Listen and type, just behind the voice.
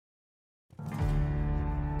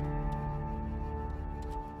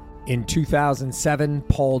In 2007,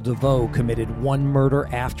 Paul Devoe committed one murder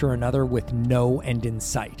after another with no end in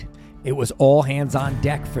sight. It was all hands on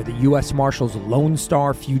deck for the U.S. Marshals Lone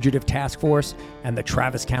Star Fugitive Task Force and the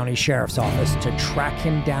Travis County Sheriff's Office to track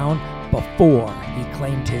him down before he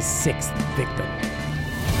claimed his sixth victim.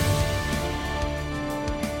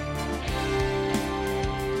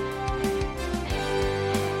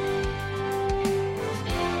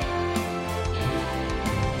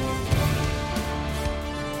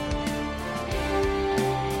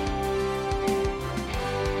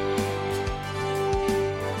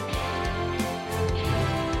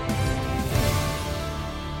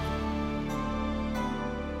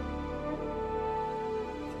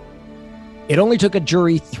 It only took a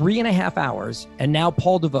jury 3.5 hours, and now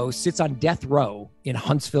Paul Devoe sits on death row in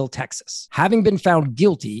Huntsville, Texas, having been found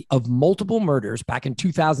guilty of multiple murders back in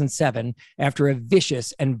 2007 after a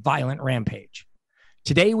vicious and violent rampage.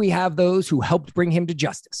 Today, we have those who helped bring him to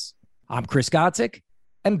justice. I'm Chris Gotzik,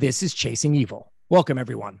 and this is Chasing Evil. Welcome,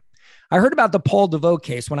 everyone. I heard about the Paul Devoe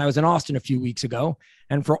case when I was in Austin a few weeks ago,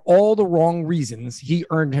 and for all the wrong reasons, he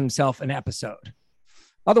earned himself an episode.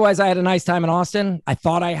 Otherwise, I had a nice time in Austin. I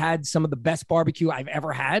thought I had some of the best barbecue I've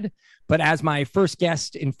ever had, but as my first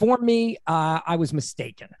guest informed me, I was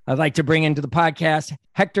mistaken. I'd like to bring into the podcast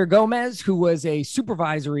Hector Gomez, who was a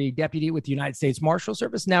supervisory deputy with the United States Marshal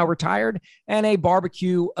Service, now retired, and a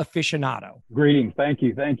barbecue aficionado. Greetings. Thank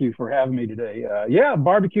you. Thank you for having me today.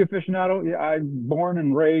 Barbecue aficionado. Yeah, I'm born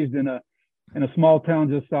and raised in a small town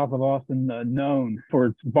just south of Austin, known for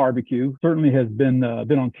its barbecue. Certainly has been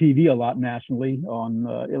on TV a lot nationally on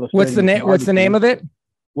illustrating. What's the name of it?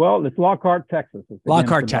 Well, it's Lockhart, Texas.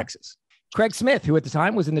 Lockhart, Texas. Craig Smith, who at the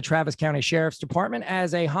time was in the Travis County Sheriff's Department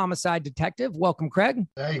as a homicide detective. Welcome, Craig.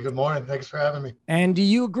 Hey, good morning. Thanks for having me. And do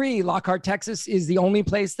you agree Lockhart, Texas is the only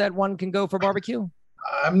place that one can go for barbecue?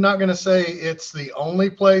 I'm not going to say it's the only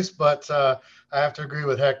place, but I have to agree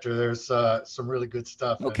with Hector. There's some really good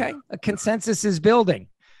stuff. Okay. A consensus is building.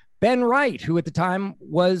 Ben Wright, who at the time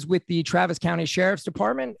was with the Travis County Sheriff's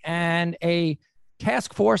Department and a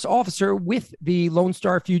task force officer with the Lone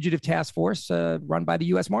Star Fugitive Task Force run by the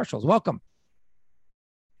U.S. Marshals. Welcome.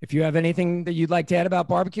 If you have anything that you'd like to add about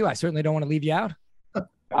barbecue, I certainly don't want to leave you out.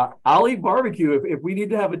 I'll eat barbecue. If we need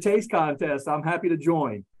to have a taste contest, I'm happy to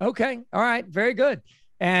join. Okay. All right. Very good.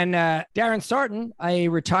 And Darren Sarton, a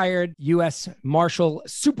retired U.S. Marshal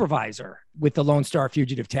supervisor with the Lone Star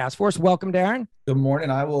Fugitive Task Force. Welcome, Darren. Good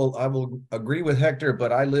morning. I will agree with Hector,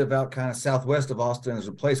 but I live out kind of southwest of Austin. There's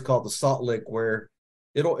a place called the Salt Lick where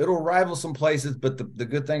it'll rival some places, but the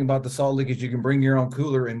good thing about the Salt Lick is you can bring your own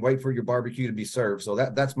cooler and wait for your barbecue to be served. So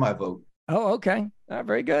that's my vote. Oh, okay.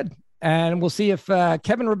 Very good. And we'll see if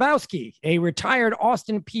Kevin Rabowski, a retired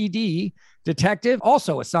Austin PD detective,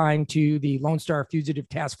 also assigned to the Lone Star Fugitive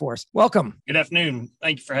Task Force. Welcome. Good afternoon.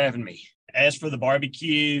 Thank you for having me. As for the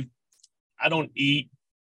barbecue, I don't eat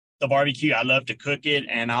the barbecue. I love to cook it,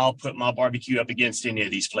 and I'll put my barbecue up against any of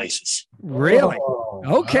these places. Really?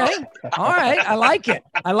 Okay. All right. I like it.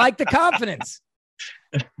 I like the confidence.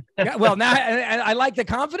 Well, now I like the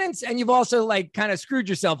confidence, and you've also kind of screwed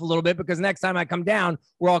yourself a little bit because next time I come down,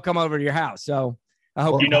 we'll all come over to your house. So I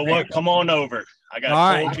hope you know what? Come on over. I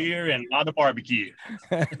got cold beer and a lot of barbecue.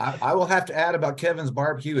 I will have to add about Kevin's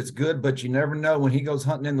barbecue. It's good, but you never know when he goes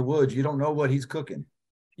hunting in the woods. You don't know what he's cooking.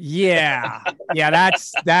 Yeah.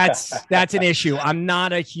 That's an issue. I'm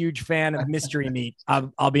not a huge fan of mystery meat.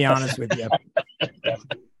 I'll be honest with you.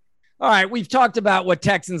 All right. We've talked about what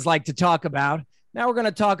Texans like to talk about. Now we're going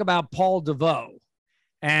to talk about Paul Devoe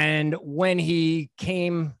and when he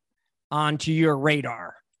came onto your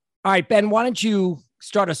radar. All right, Ben, why don't you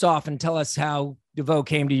start us off and tell us how Devoe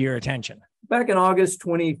came to your attention? Back in August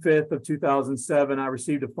 25th of 2007, I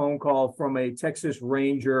received a phone call from a Texas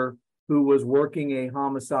Ranger who was working a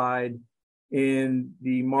homicide in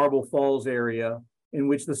the Marble Falls area in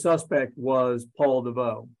which the suspect was Paul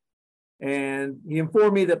Devoe. And he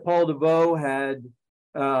informed me that Paul Devoe had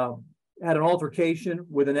an altercation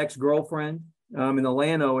with an ex-girlfriend in the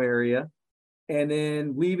Llano area. And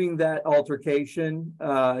then leaving that altercation,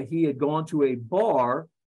 he had gone to a bar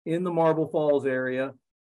in the Marble Falls area.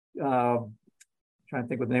 Trying to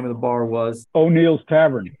think what the name of the bar was. O'Neill's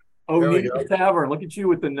Tavern. O'Neill's Tavern. Look at you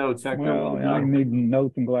with the notes, Hector. Well, I need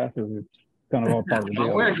notes and glasses. It's kind of all part of the deal.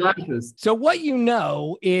 I'm wearing glasses. So what you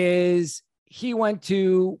know is he went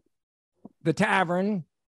to the tavern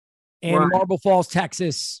in Marble Falls,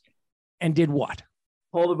 Texas, and did what?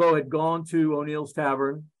 Paul Devoe had gone to O'Neill's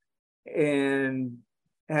Tavern and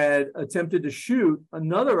had attempted to shoot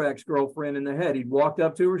another ex-girlfriend in the head. He'd walked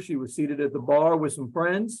up to her. She was seated at the bar with some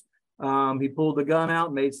friends. He pulled the gun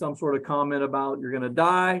out, made some sort of comment about, "You're going to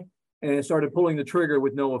die." and started pulling the trigger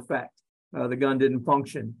with no effect. The gun didn't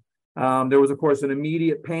function. There was, of course, an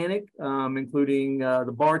immediate panic, including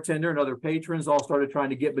the bartender and other patrons all started trying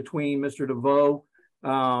to get between Mr. Devoe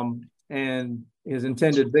and his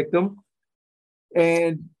intended victim.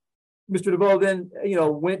 And Mr. Devoe then,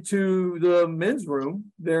 went to the men's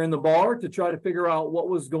room there in the bar to try to figure out what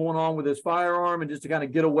was going on with his firearm and just to kind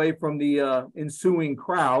of get away from the ensuing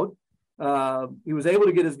crowd. He was able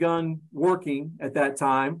to get his gun working at that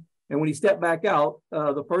time. And when he stepped back out,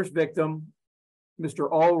 the first victim,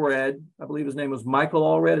 Mr. Allred, I believe his name was Michael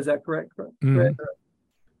Allred. Is that correct? Mm-hmm.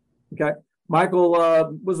 Okay. Michael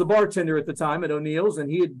was the bartender at the time at O'Neill's,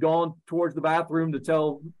 and he had gone towards the bathroom to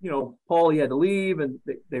tell, Paul he had to leave, and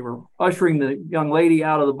they were ushering the young lady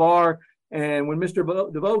out of the bar. And when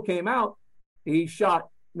Mr. Devoe came out, he shot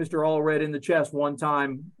Mr. Allred in the chest one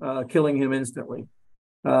time, killing him instantly.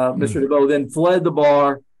 Mr. Devoe then fled the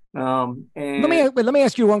bar. And let me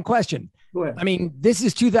ask you one question. Go ahead. I mean, this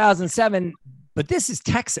is 2007, but this is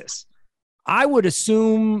Texas. I would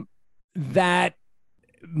assume that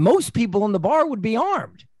most people in the bar would be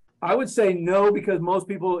armed. I would say no, because most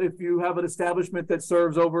people, if you have an establishment that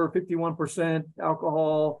serves over 51%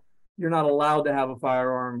 alcohol, you're not allowed to have a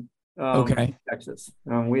firearm. Okay. In Texas.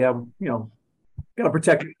 We have, got to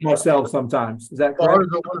protect ourselves sometimes. Is that correct? Bars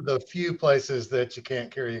are one of the few places that you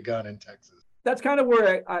can't carry a gun in Texas. That's kind of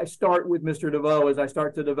where I start with Mr. Devoe as I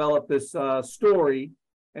start to develop this story.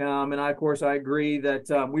 And of course, I agree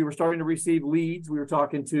that we were starting to receive leads. We were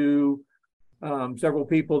talking to several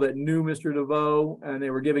people that knew Mr. Devoe, and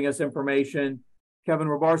they were giving us information. Kevin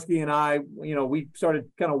Robarski and I, we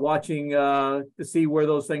started kind of watching to see where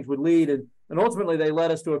those things would lead. And ultimately, they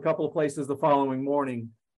led us to a couple of places the following morning.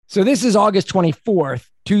 So this is August 24th,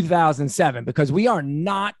 2007, because we are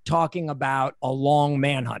not talking about a long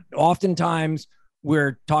manhunt. Oftentimes,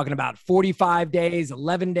 we're talking about 45 days,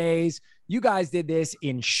 11 days. You guys did this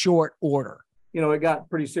in short order. It got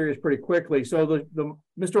pretty serious pretty quickly. So the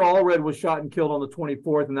Mr. Allred was shot and killed on the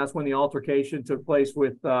 24th, and that's when the altercation took place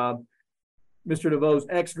with Mr. Devoe's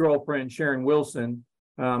ex-girlfriend, Sharon Wilson,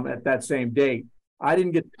 at that same date. I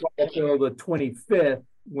didn't get to until the 25th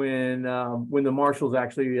when the marshals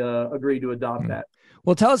actually agreed to adopt that.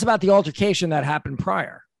 Well, tell us about the altercation that happened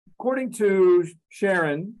prior. According to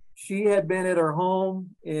Sharon, she had been at her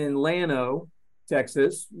home in Llano,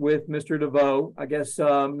 Texas, with Mr. Devoe. I guess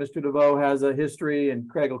Mr. Devoe has a history, and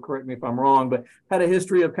Craig will correct me if I'm wrong, but had a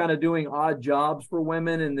history of kind of doing odd jobs for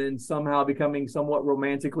women and then somehow becoming somewhat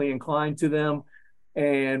romantically inclined to them,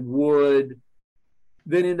 and would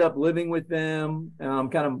then end up living with them,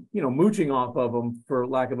 kind of, mooching off of them, for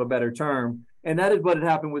lack of a better term. And that is what had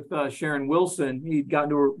happened with Sharon Wilson. He'd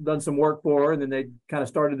done some work for her, and then they kind of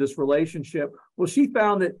started this relationship. Well, she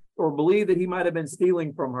found that, or believed that he might have been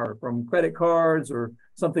stealing from her, from credit cards or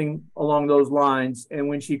something along those lines. And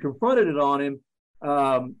when she confronted it on him,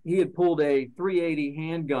 he had pulled a .380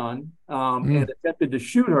 handgun and attempted to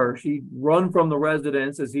shoot her. She'd run from the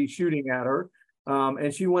residence as he's shooting at her.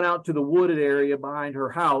 And she went out to the wooded area behind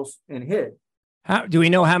her house and hid. Do we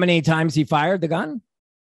know how many times he fired the gun?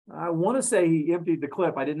 I want to say he emptied the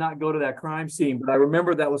clip. I did not go to that crime scene, but I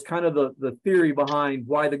remember that was kind of the theory behind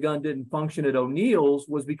why the gun didn't function at O'Neill's,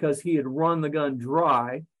 was because he had run the gun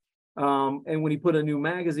dry. And when he put a new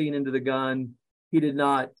magazine into the gun, he did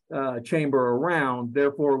not chamber a round.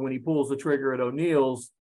 Therefore, when he pulls the trigger at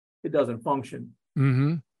O'Neill's, it doesn't function.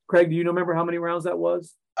 Mm-hmm. Craig, do you remember how many rounds that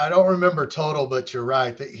was? I don't remember total, but you're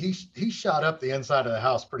right. That he shot up the inside of the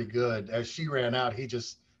house pretty good. As she ran out, he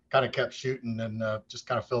just kind of kept shooting and just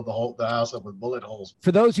kind of filled the house up with bullet holes.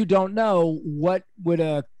 For those who don't know, what would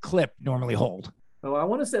a clip normally hold? Oh, I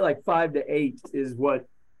want to say like 5 to 8 is what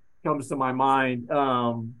comes to my mind.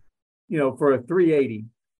 For a .380,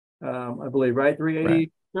 I believe, right?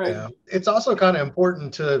 .380. Right. Yeah. It's also kind of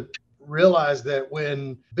important to realize that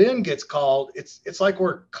when Ben gets called, it's like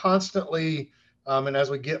we're constantly, and as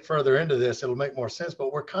we get further into this, it'll make more sense,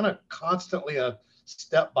 but we're kind of constantly a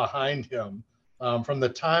step behind him from the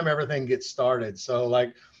time everything gets started. So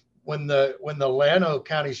like when the Llano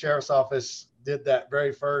County Sheriff's Office did that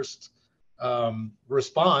very first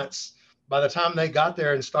response, by the time they got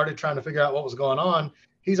there and started trying to figure out what was going on,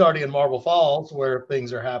 he's already in Marble Falls where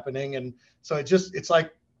things are happening. And so it's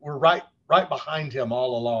like we're right behind him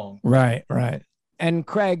all along. Right. And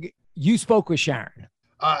Craig, you spoke with Sharon.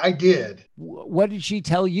 I did. What did she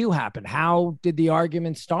tell you happened? How did the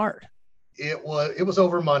argument start? It was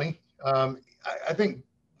over money. I think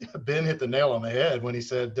Ben hit the nail on the head when he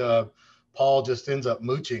said Paul just ends up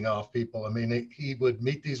mooching off people. I mean, he would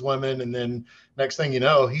meet these women, and then next thing you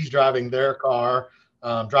know, he's driving their car,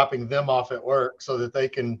 dropping them off at work so that they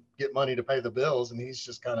can get money to pay the bills. And he's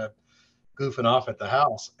just kind of goofing off at the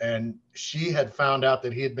house. And she had found out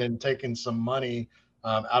that he had been taking some money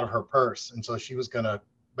out of her purse. And so she was going to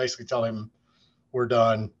basically tell him, we're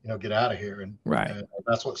done, get out of here. And, and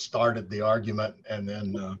that's what started the argument. And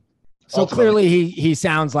then so clearly he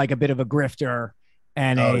sounds like a bit of a grifter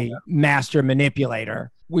and a master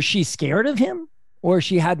manipulator. Was she scared of him, or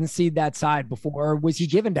she hadn't seen that side before? Or was he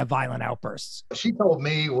given to violent outbursts? She told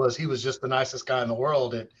me he was just the nicest guy in the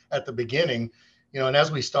world at the beginning, and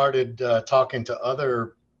as we started talking to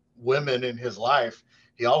other women in his life,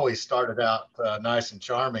 he always started out nice and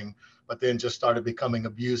charming, but then just started becoming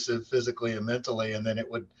abusive physically and mentally. And then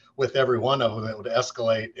with every one of them, it would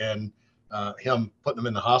escalate and him putting them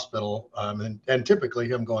in the hospital and typically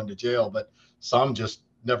him going to jail, but some just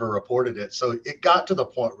never reported it. So it got to the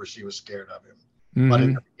point where she was scared of him. Mm-hmm. But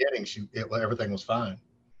in the beginning, everything was fine.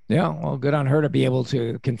 Yeah, well, good on her to be able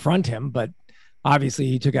to confront him, but obviously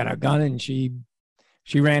he took out a gun and she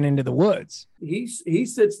ran into the woods. He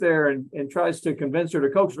sits there and tries to convince her to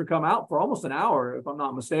coax her to come out for almost an hour, if I'm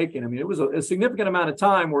not mistaken. I mean, it was a significant amount of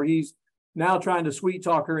time where he's now trying to sweet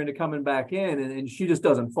talk her into coming back in, and she just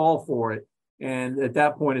doesn't fall for it. And at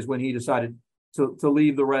that point is when he decided to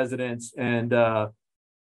leave the residence. And,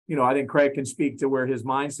 I think Craig can speak to where his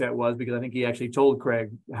mindset was, because I think he actually told Craig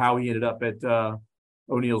how he ended up at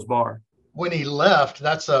O'Neill's bar. When he left,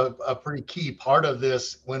 that's a pretty key part of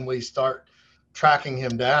this. When we start tracking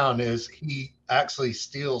him down, is he actually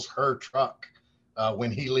steals her truck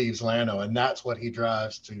when he leaves Llano, and that's what he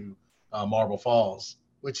drives to Marble Falls,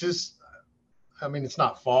 which is, it's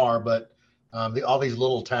not far, but all these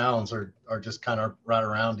little towns are just kind of right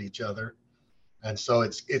around each other. And so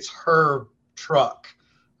it's her truck,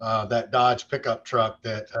 that Dodge pickup truck,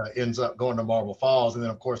 that ends up going to Marble Falls. And then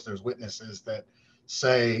of course there's witnesses that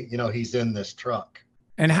say, he's in this truck.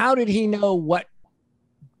 And how did he know what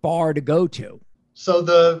bar to go to? So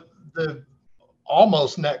the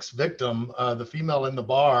almost next victim, the female in the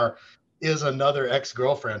bar, is another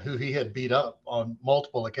ex-girlfriend who he had beat up on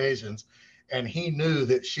multiple occasions. And he knew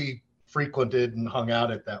that she frequented and hung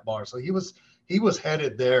out at that bar. So he was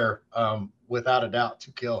headed there without a doubt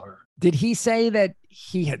to kill her. Did he say that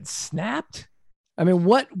he had snapped? I mean,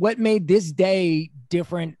 what made this day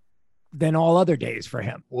different than all other days for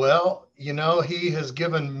him? Well, he has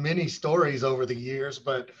given many stories over the years,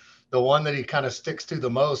 but the one that he kind of sticks to the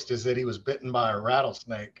most is that he was bitten by a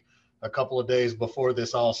rattlesnake a couple of days before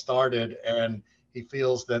this all started. And he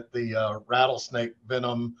feels that the rattlesnake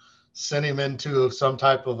venom sent him into some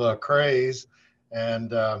type of a craze.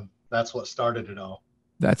 And that's what started it all.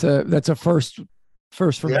 That's a first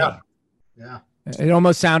for me. Yeah. It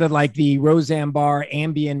almost sounded like the Roseanne Barr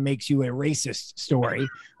Ambien makes you a racist story,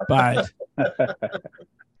 but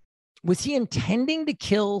was he intending to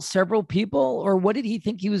kill several people, or what did he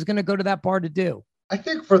think he was going to go to that bar to do? I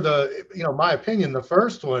think for my opinion, the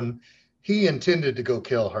first one, he intended to go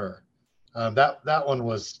kill her. That one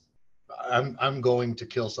was, I'm going to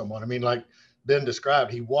kill someone. I mean, like Ben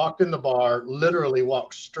described, he walked in the bar, literally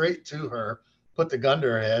walked straight to her, put the gun to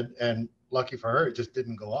her head, and lucky for her, it just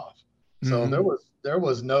didn't go off. So there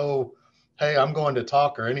was no, hey, I'm going to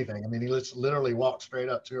talk or anything. I mean, he literally walked straight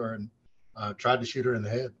up to her and tried to shoot her in the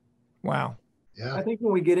head. Wow. Yeah. I think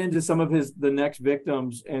when we get into some of the next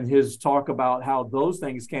victims and his talk about how those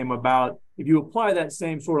things came about, if you apply that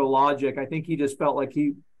same sort of logic, I think he just felt like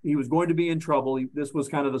he was going to be in trouble. This was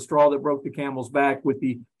kind of the straw that broke the camel's back with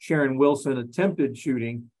the Sharon Wilson attempted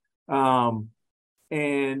shooting.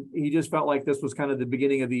 And he just felt like this was kind of the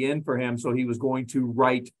beginning of the end for him. So he was going to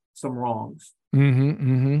right some wrongs.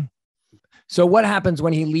 So what happens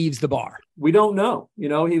when he leaves the bar? We don't know.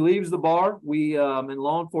 He leaves the bar. We, in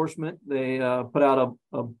law enforcement, they put out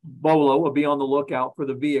a bolo, a be on the lookout for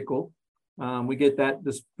the vehicle. We get that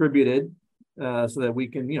distributed so that we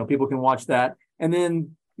can, people can watch that. And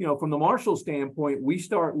then, from the marshal standpoint, we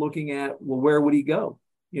start looking at, well, where would he go?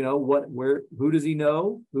 Who does he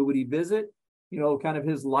know? Who would he visit? Kind of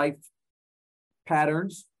his life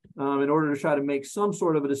patterns in order to try to make some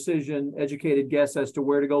sort of a decision, educated guess as to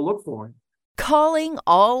where to go look for him. Calling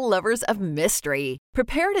all lovers of mystery.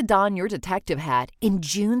 Prepare to don your detective hat in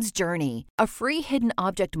June's Journey, a free hidden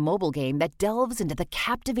object mobile game that delves into the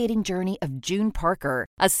captivating journey of June Parker,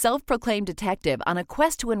 a self-proclaimed detective on a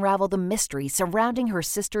quest to unravel the mystery surrounding her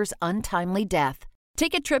sister's untimely death.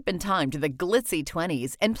 Take a trip in time to the glitzy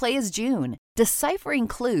 20s and play as June, deciphering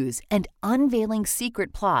clues and unveiling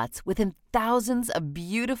secret plots within thousands of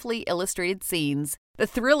beautifully illustrated scenes. The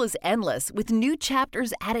thrill is endless with new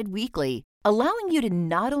chapters added weekly, allowing you to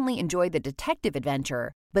not only enjoy the detective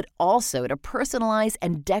adventure, but also to personalize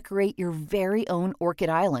and decorate your very own Orchid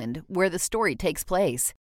Island where the story takes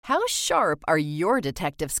place. How sharp are your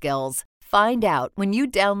detective skills? Find out when you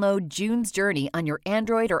download June's Journey on your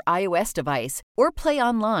Android or iOS device or play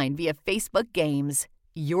online via Facebook Games.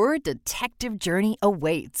 Your detective journey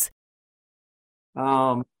awaits.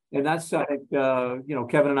 And that's, I think,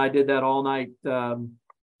 Kevin and I did that all night,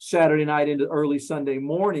 Saturday night into early Sunday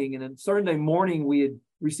morning. And then Sunday morning, we had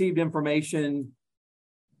received information,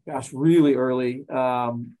 really early.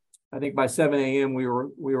 I think by 7 a.m. we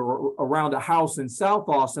were around a house in South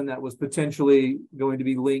Austin that was potentially going to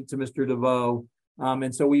be linked to Mr. Devoe.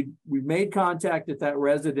 And so we made contact at that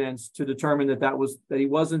residence to determine that he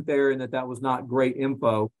wasn't there and that was not great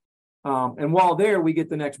info. And while there, we get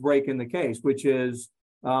the next break in the case, which is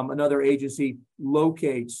another agency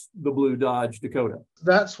locates the blue Dodge Dakota.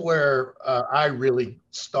 That's where I really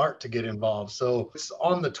start to get involved. So it's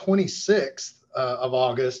on the 26th of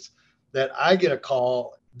August that I get a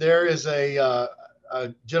call. There is a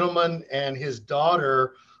gentleman and his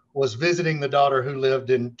daughter was visiting the daughter who lived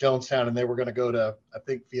in Jonestown, and they were going to go to, I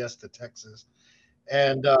think, Fiesta, Texas.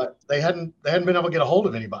 And they hadn't been able to get a hold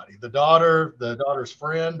of anybody. The daughter's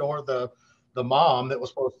friend, or the mom that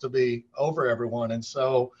was supposed to be over everyone. And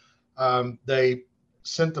so they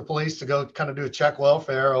sent the police to go kind of do a check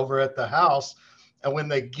welfare over at the house. And when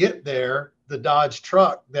they get there, the Dodge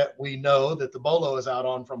truck that we know that the Bolo is out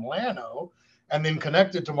on from Llano and then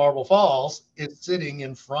connected to Marble Falls is sitting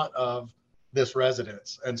in front of this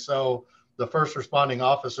residence. And so the first responding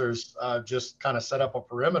officers just kind of set up a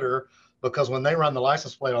perimeter, because when they run the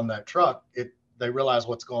license plate on that truck, they realize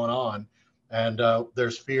what's going on. And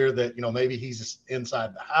there's fear that, maybe he's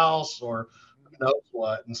inside the house or who knows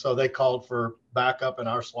what. And so they called for backup in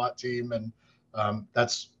our SWAT team. And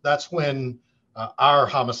that's when our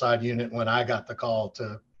homicide unit, when I got the call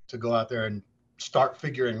to go out there and start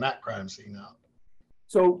figuring that crime scene out.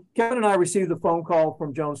 So Kevin and I received a phone call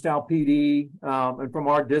from Jonestown PD and from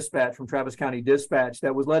our dispatch, from Travis County Dispatch,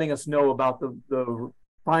 that was letting us know about the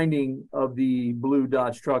finding of the blue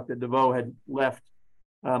Dodge truck that Devoe had left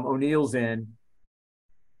O'Neill's in.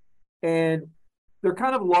 And they're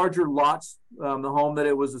kind of larger lots, the home that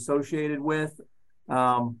it was associated with.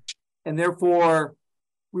 And therefore,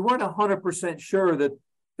 we weren't 100% sure that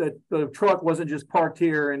the truck wasn't just parked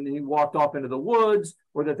here and he walked off into the woods,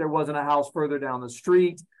 or that there wasn't a house further down the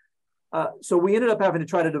street. So we ended up having to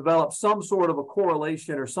try to develop some sort of a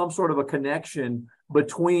correlation or some sort of a connection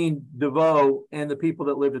between Devoe and the people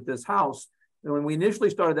that lived at this house. And when we initially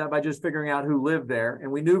started that by just figuring out who lived there,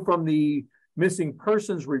 and we knew from the missing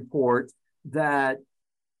persons report that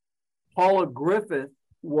Paula Griffith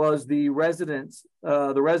was the resident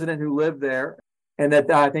who lived there, and that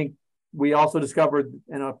I think we also discovered,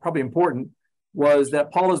 and probably important, was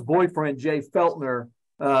that Paula's boyfriend, Jay Feltner,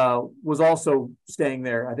 was also staying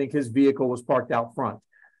there. I think his vehicle was parked out front.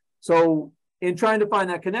 So in trying to find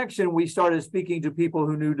that connection, we started speaking to people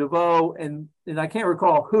who knew Devoe, and I can't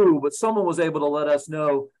recall who, but someone was able to let us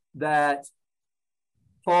know that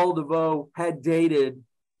Paul Devoe had dated,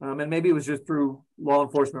 and maybe it was just through law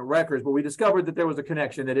enforcement records, but we discovered that there was a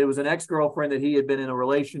connection, that it was an ex-girlfriend that he had been in a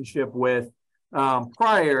relationship with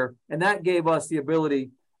prior, and that gave us the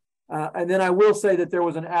ability. And then I will say that there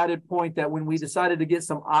was an added point that when we decided to get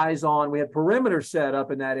some eyes on, we had perimeter set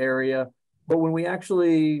up in that area, but when we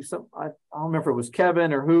actually, I don't remember if it was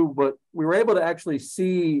Kevin or who, but we were able to actually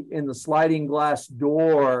see in the sliding glass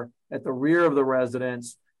door at the rear of the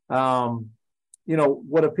residence,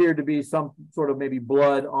 what appeared to be some sort of maybe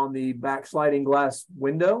blood on the back sliding glass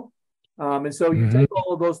window. And so you take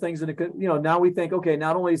all of those things into, now we think, okay,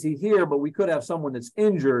 not only is he here, but we could have someone that's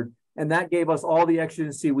injured. And that gave us all the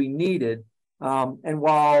exigency we needed. And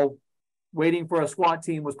while waiting for a SWAT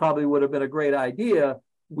team would have been a great idea,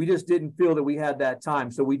 we just didn't feel that we had that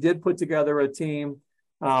time. So we did put together a team,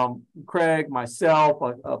 Craig, myself,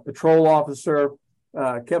 a patrol officer,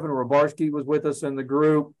 Kevin Rabarski was with us in the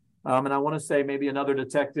group. And I want to say maybe another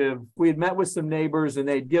detective. We had met with some neighbors, and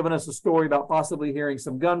they'd given us a story about possibly hearing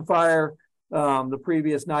some gunfire the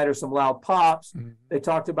previous night, or some loud pops. They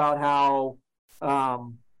talked about how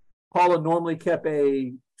Paula normally kept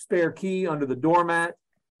a spare key under the doormat.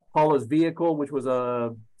 Paula's vehicle, which was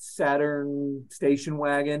a Saturn station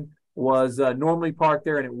wagon, was normally parked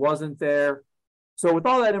there, and it wasn't there. So with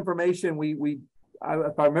all that information,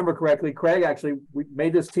 if I remember correctly, Craig we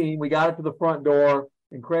made this team. We got it to the front door,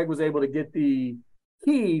 and Craig was able to get the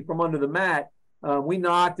key from under the mat. We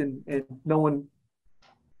knocked, and no one,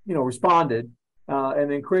 responded.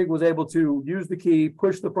 And then Craig was able to use the key,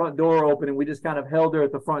 push the front door open, and we just kind of held her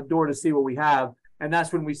at the front door to see what we have. And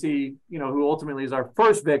that's when we see, who ultimately is our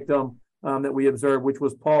first victim that we observed, which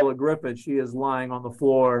was Paula Griffith. She is lying on the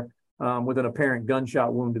floor with an apparent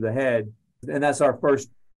gunshot wound to the head. And that's our first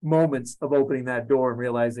moments of opening that door and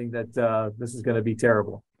realizing that this is going to be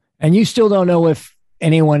terrible. And you still don't know if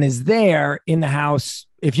anyone is there in the house,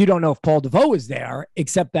 if you don't know if Paul Devoe is there,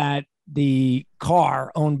 except that the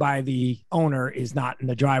car owned by the owner is not in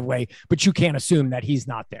the driveway, but you can't assume that he's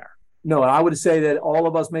not there. No, I would say that all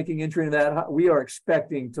of us making entry into that, we are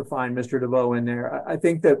expecting to find Mr. Devoe in there. I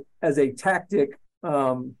think that as a tactic,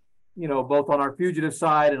 both on our fugitive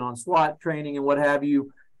side and on SWAT training and what have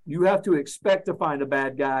you, you have to expect to find a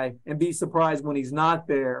bad guy and be surprised when he's not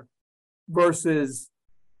there versus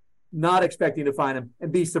not expecting to find him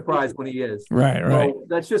and be surprised when he is. Right. So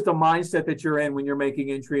that's just a mindset that you're in when you're making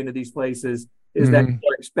entry into these places, is that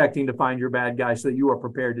you're expecting to find your bad guy so that you are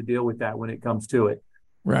prepared to deal with that when it comes to it.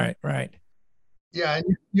 Right. Yeah,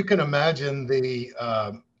 and you can imagine the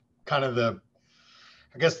kind of the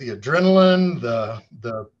adrenaline,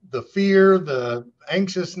 the fear, the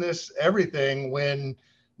anxiousness, everything, when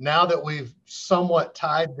now that we've somewhat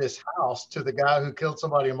tied this house to the guy who killed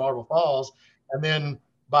somebody in Marble Falls, and then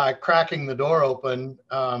by cracking the door open,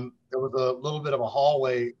 there was a little bit of a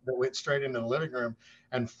hallway that went straight into the living room,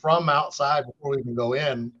 and from outside before we even go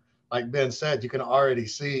in, like Ben said, you can already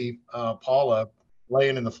see Paula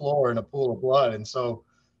laying in the floor in a pool of blood. And so,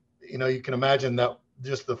 you can imagine that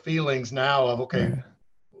just the feelings now of, okay,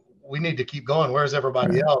 we need to keep going. Where's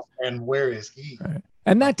everybody else? And where is he? Right.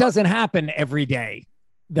 And that doesn't happen every day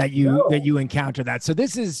that you encounter that. So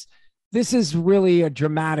this is really a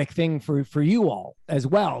dramatic thing for you all as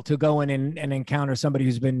well, to go in and encounter somebody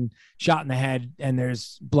who's been shot in the head and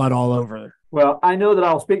there's blood all over. Well, I know that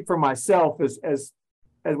I'll speak for myself as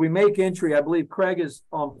we make entry. I believe Craig is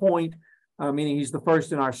on point, meaning he's the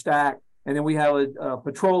first in our stack. And then we have a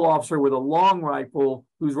patrol officer with a long rifle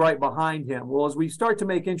who's right behind him. Well, as we start to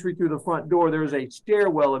make entry through the front door, there's a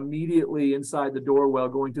stairwell immediately inside the doorwell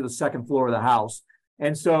going to the second floor of the house.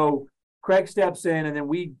 And so Craig steps in, and then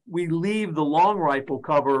we leave the long rifle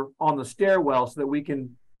cover on the stairwell so that we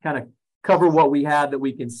can kind of cover what we have that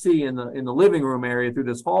we can see in the living room area through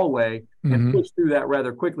this hallway, and push through that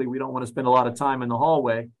rather quickly. We don't want to spend a lot of time in the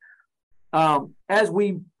hallway. As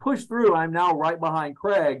we push through, I'm now right behind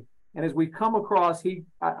Craig. And as we come across,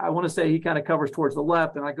 I want to say he kind of covers towards the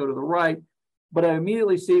left and I go to the right, but I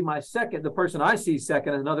immediately see the person I see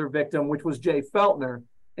second, another victim, which was Jay Feltner.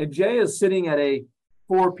 And Jay is sitting at a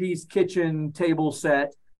 4-piece kitchen table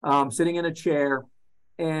set, sitting in a chair.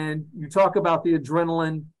 And you talk about the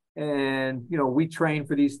adrenaline and, we train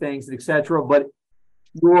for these things, etc. But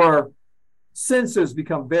your senses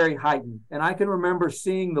become very heightened. And I can remember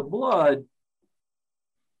seeing the blood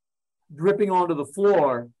dripping onto the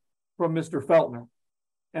floor from Mr. Feltner.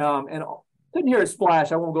 And couldn't hear it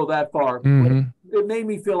splash. I won't go that far. But it made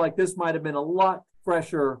me feel like this might have been a lot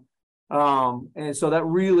fresher. And so that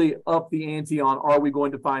really upped the ante on, are we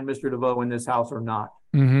going to find Mr. Devoe in this house or not?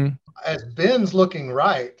 As Ben's looking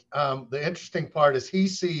right, the interesting part is he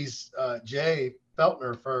sees Jay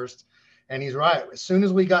Feltner first, and he's right. As soon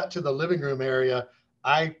as we got to the living room area,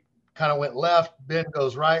 I kind of went left, Ben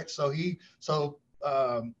goes right. So we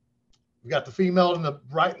got the female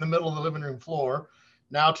right in the middle of the living room floor.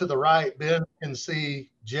 Now to the right, Ben can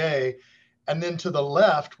see Jay. And then to the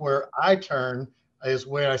left, where I turn, is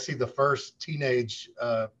where I see the first teenage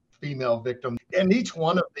female victim. And each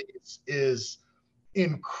one of these is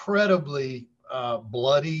incredibly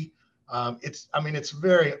bloody. It's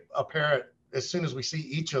very apparent as soon as we see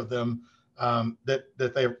each of them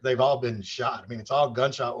that they've all been shot. It's all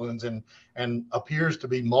gunshot wounds and appears to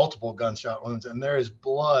be multiple gunshot wounds. And there is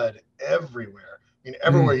blood everywhere.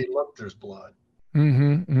 Everywhere you look, there's blood.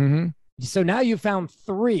 So now you found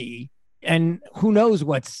 3, and who knows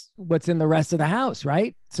what's in the rest of the house,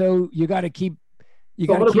 right? So you got to keep. I'm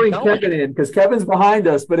going to bring Kevin in because Kevin's behind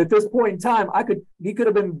us. But at this point in time, he could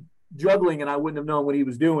have been juggling, and I wouldn't have known what he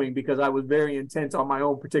was doing because I was very intent on my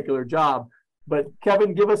own particular job. But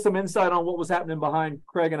Kevin, give us some insight on what was happening behind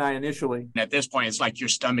Craig and I initially. At this point, it's like your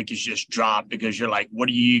stomach is just dropped because you're like, what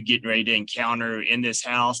are you getting ready to encounter in this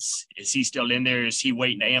house? Is he still in there? Is he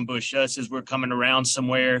waiting to ambush us as we're coming around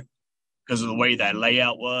somewhere? Because of the way that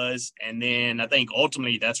layout was. And then I think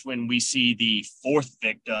ultimately that's when we see the 4th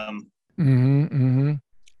victim.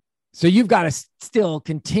 So you've got to still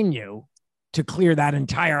continue to clear that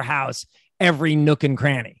entire house, every nook and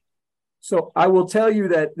cranny. So I will tell you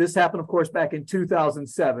that this happened, of course, back in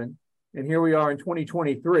 2007. And here we are in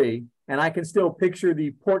 2023. And I can still picture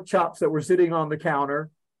the pork chops that were sitting on the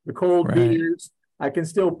counter, the cold beers. I can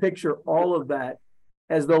still picture all of that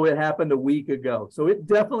as though it happened a week ago. So it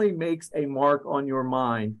definitely makes a mark on your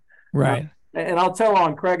mind. Right. And I'll tell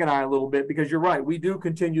on Craig and I a little bit, because you're right. We do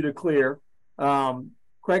continue to clear.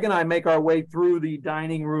 Craig and I make our way through the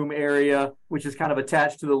dining room area, which is kind of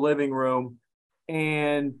attached to the living room,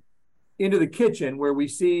 and into the kitchen where we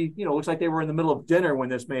see, looks like they were in the middle of dinner when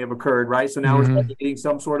this may have occurred, right? So now we're getting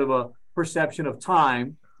some sort of a perception of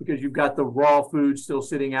time because you've got the raw food still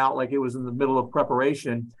sitting out like it was in the middle of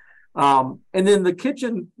preparation. And then the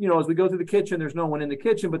kitchen, as we go through the kitchen, there's no one in the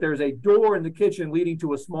kitchen, but there's a door in the kitchen leading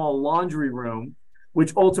to a small laundry room,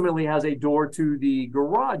 which ultimately has a door to the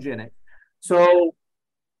garage in it. So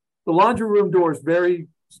the laundry room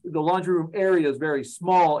area is very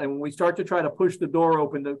small. And when we start to try to push the door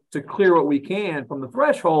open to clear what we can from the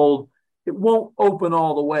threshold, it won't open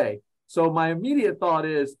all the way. So my immediate thought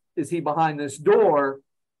is he behind this door?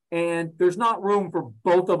 And there's not room for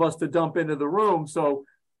both of us to dump into the room. So,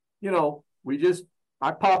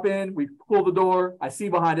 I pop in, we pull the door, I see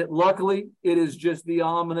behind it. Luckily, it is just the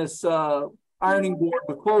ominous ironing board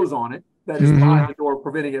with clothes on it that is behind the door,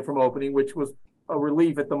 preventing it from opening, which was a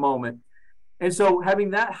relief at the moment. And so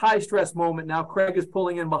having that high stress moment, now Craig is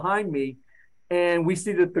pulling in behind me and we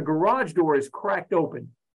see that the garage door is cracked open.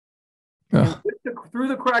 Through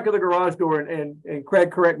the crack of the garage door, and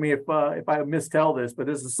Craig, correct me if I mistell this, but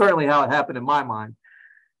this is certainly how it happened in my mind.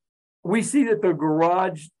 We see that the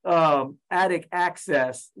garage attic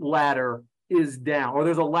access ladder is down, or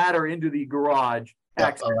there's a ladder into the garage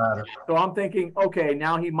access. So I'm thinking, okay,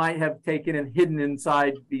 now he might have taken and hidden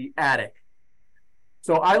inside the attic.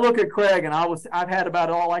 So I look at Craig and I've had about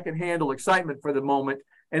all I can handle excitement for the moment.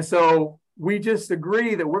 And so we just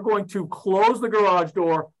agree that we're going to close the garage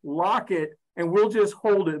door, lock it, and we'll just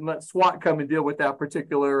hold it and let SWAT come and deal with that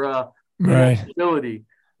particular facility.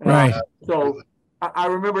 Right. So I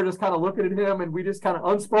remember just kind of looking at him and we just kind of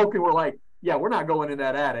unspoken, we're like, yeah, we're not going in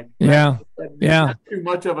that attic. Yeah. That's too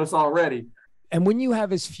much of us already. And when you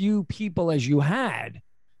have as few people as you had,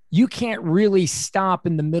 you can't really stop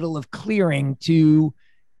in the middle of clearing to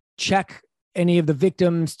check any of the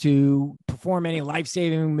victims, to perform any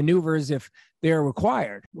life-saving maneuvers if they're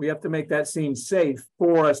required. We have to make that scene safe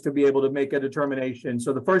for us to be able to make a determination.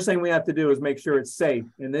 So the first thing we have to do is make sure it's safe.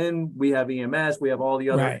 And then we have EMS, we have all the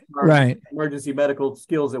other emergency medical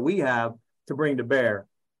skills that we have to bring to bear.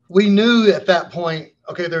 We knew at that point,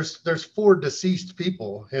 okay, there's 4 deceased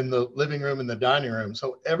people in the living room and the dining room.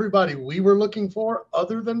 So everybody we were looking for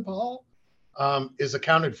other than Paul is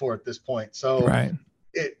accounted for at this point. So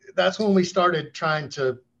that's when we started trying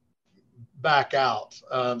to back out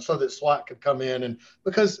so that SWAT could come in. And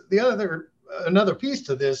because another piece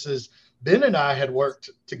to this is Ben and I had worked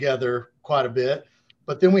together quite a bit,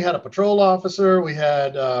 but then we had a patrol officer. We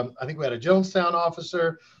had, I think we had a Jonestown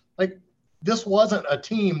officer. Like, this wasn't a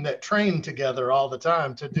team that trained together all the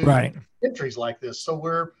time to do entries like this. So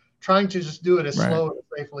we're trying to just do it as slow and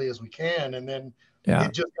safely as we can. And then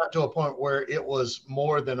it just got to a point where it was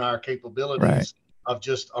more than our capabilities of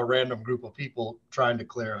just a random group of people trying to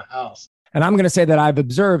clear a house. And I'm going to say that I've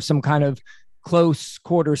observed some kind of close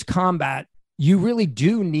quarters combat. You really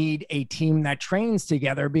do need a team that trains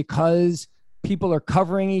together because people are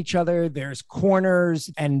covering each other. There's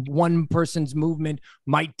corners and one person's movement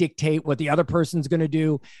might dictate what the other person's going to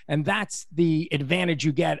do. And that's the advantage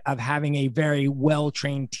you get of having a very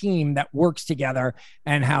well-trained team that works together,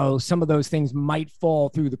 and how some of those things might fall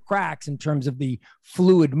through the cracks in terms of the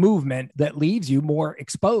fluid movement that leaves you more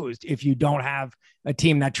exposed if you don't have a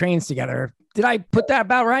team that trains together. Did I put that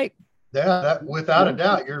about right? Yeah, without a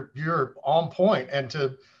doubt, you're on point. And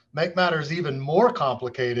to make matters even more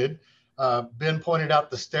complicated, Ben pointed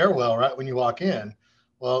out the stairwell right when you walk in.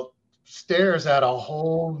 Well, stairs add a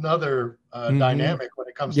whole nother dynamic when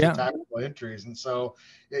it comes to tactical entries. And so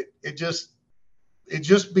it just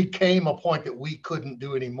became a point that we couldn't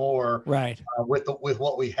do anymore with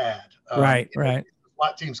what we had.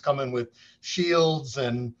 SWAT teams come in with shields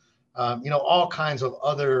and all kinds of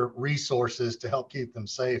other resources to help keep them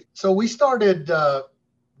safe. So we started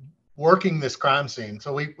working this crime scene.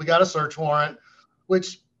 So we got a search warrant,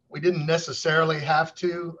 which we didn't necessarily have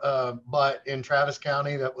to, but in Travis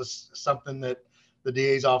County, that was something that the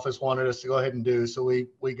DA's office wanted us to go ahead and do. So we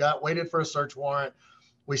waited for a search warrant.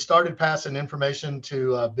 We started passing information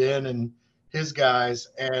to Ben and his guys.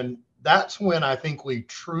 And that's when I think we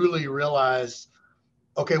truly realized,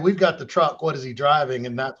 okay, we've got the truck. What is he driving?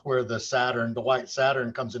 And that's where the white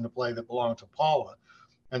Saturn comes into play that belonged to Paula.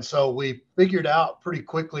 And so we figured out pretty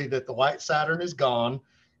quickly that the white Saturn is gone.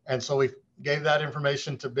 And so we gave that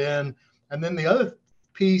information to Ben. And then the other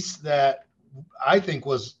piece that I think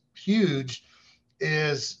was huge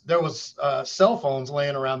is there was cell phones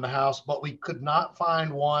laying around the house, but we could not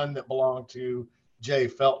find one that belonged to Jay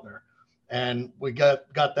Feltner. And we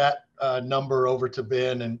got that number over to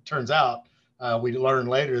Ben, and turns out we learned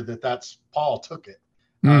later that that's Paul took it.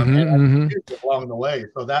 And along the way.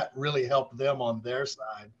 So that really helped them on their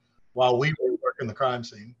side while we were working the crime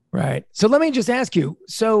scene. Right. So let me just ask you.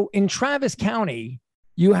 So in Travis County,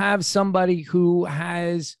 you have somebody who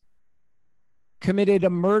has committed a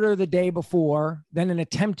murder the day before, then an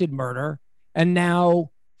attempted murder, and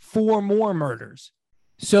now 4 more murders.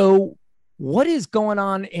 So what is going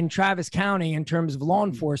on in Travis County in terms of law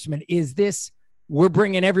enforcement? Is this, we're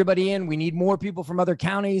bringing everybody in, we need more people from other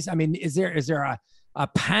counties? I mean, is there a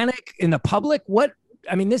panic in the public? What,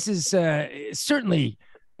 I mean, this is certainly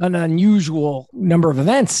an unusual number of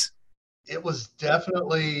events. It was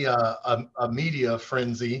definitely a media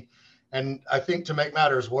frenzy. And I think to make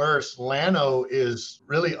matters worse, Llano is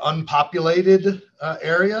really unpopulated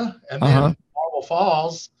area. And then Marble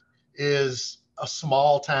Falls is a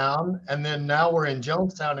small town. And then now we're in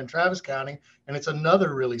Jonestown in Travis County, and it's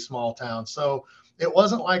another really small town. So it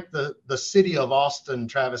wasn't like the city of Austin,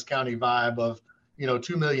 Travis County vibe of,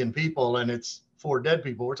 2 million people and it's 4 dead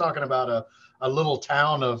people. We're talking about a little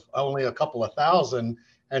town of only a couple of thousand.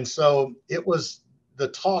 And so it was the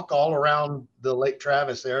talk all around the Lake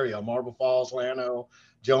Travis area, Marble Falls, Llano,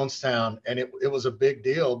 Jonestown. And it was a big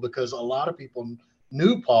deal because a lot of people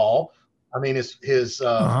knew Paul. I mean, his face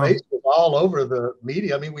was all over the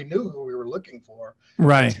media. I mean, we knew who we were looking for.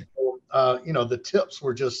 Right. So, the tips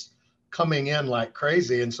were just coming in like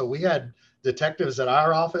crazy. And so we had detectives at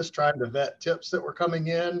our office trying to vet tips that were coming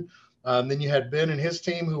in. Then you had Ben and his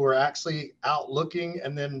team who were actually out looking,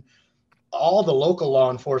 and then all the local law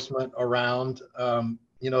enforcement around,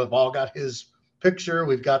 have all got his picture.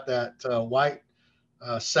 We've got that white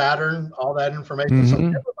Saturn, all that information. So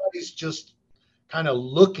everybody's just kind of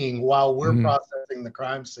looking while we're processing the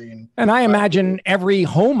crime scene. And I imagine every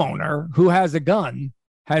homeowner who has a gun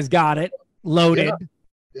has got it loaded,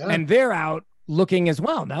 and they're out looking as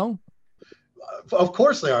well, no? Of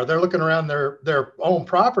course they are. They're looking around their own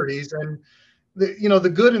properties, and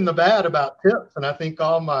the good and the bad about tips. And I think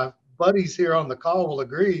all my buddies here on the call will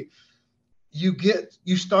agree.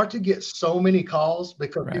 You start to get so many calls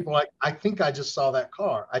because people are like, I think I just saw that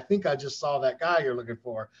car. I think I just saw that guy you're looking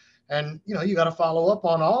for. And, you got to follow up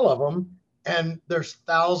on all of them. And there's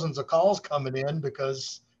thousands of calls coming in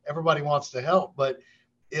because everybody wants to help. But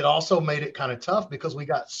it also made it kind of tough because we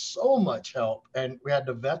got so much help and we had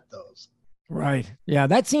to vet those. Right. Yeah.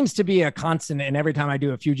 That seems to be a constant. And every time I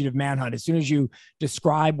do a fugitive manhunt, as soon as you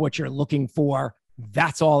describe what you're looking for,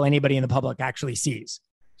 that's all anybody in the public actually sees.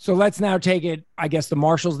 So let's now take it. I guess the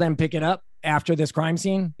marshals then pick it up after this crime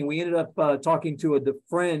scene. And we ended up talking to a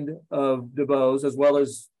friend of Devoe's as well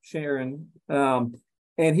as Sharon. And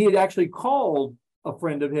he had actually called a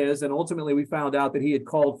friend of his. And ultimately we found out that he had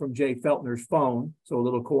called from Jay Feltner's phone. So a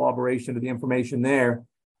little corroboration of the information there.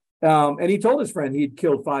 And he told his friend he'd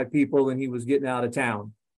killed 5 people and he was getting out of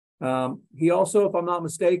town. He also, if I'm not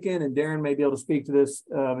mistaken, and Darren may be able to speak to this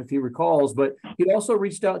if he recalls, but he'd also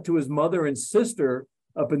reached out to his mother and sister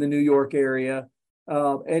up in the New York area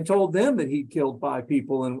and told them that he'd killed 5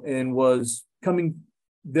 people and was coming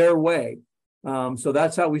their way. So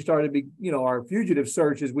that's how we started, our fugitive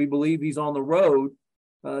search. Is we believe he's on the road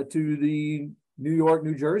to the New York,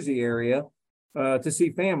 New Jersey area to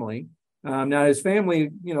see family. Now his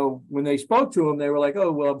family, when they spoke to him, they were like,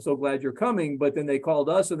 "Oh, well, I'm so glad you're coming." But then they called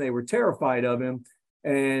us and they were terrified of him.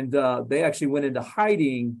 And they actually went into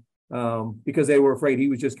hiding because they were afraid he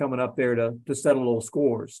was just coming up there to settle old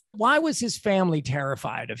scores. Why was his family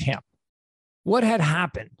terrified of him? What had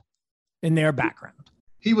happened in their background?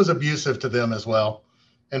 He was abusive to them as well.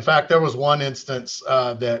 In fact, there was one instance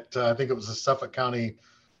that I think it was the Suffolk County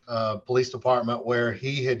Police Department where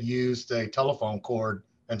he had used a telephone cord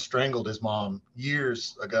and strangled his mom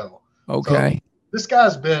years ago. Okay. So this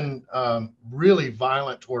guy's been really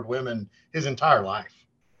violent toward women his entire life.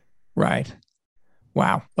 Right.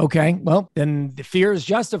 Wow. Okay. Well, then the fear is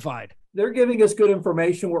justified. They're giving us good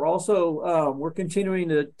information. We're also, we're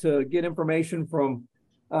continuing to get information from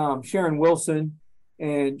Sharon Wilson.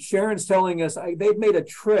 And Sharon's telling us they've made a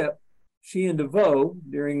trip, she and Devoe,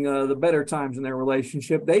 during the better times in their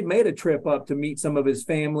relationship, they'd made a trip up to meet some of his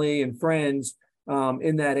family and friends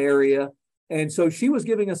in that area. And so she was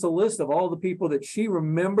giving us a list of all the people that she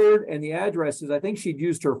remembered and the addresses. I think she'd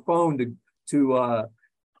used her phone to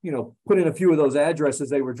put in a few of those addresses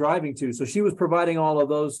they were driving to. So she was providing all of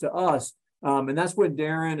those to us. And that's when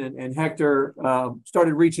Darren and Hector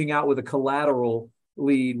started reaching out with a collateral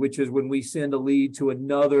lead, which is when we send a lead to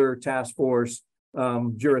another task force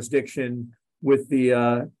jurisdiction with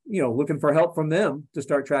the, looking for help from them to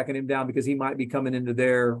start tracking him down because he might be coming into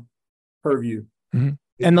their purview. Mm-hmm.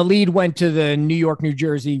 And the lead went to the New York, New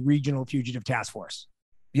Jersey Regional Fugitive Task Force.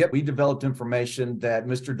 Yep. We developed information that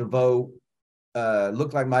Mr. Devoe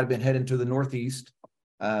looked like might have been heading to the northeast.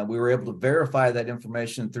 We were able to verify that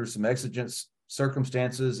information through some exigent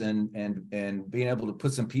circumstances and being able to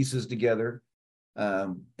put some pieces together.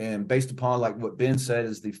 And based upon like what Ben said,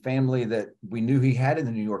 is the family that we knew he had in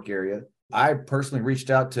the New York area. I personally reached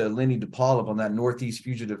out to Lenny DePaul on that Northeast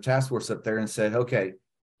Fugitive Task Force up there and said, okay,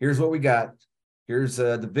 here's what we got. Here's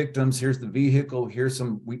the victims. Here's the vehicle. Here's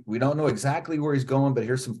some, we don't know exactly where he's going, but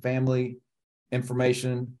here's some family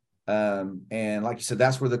information. And like you said,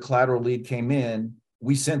 that's where the collateral lead came in.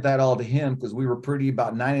 We sent that all to him because we were pretty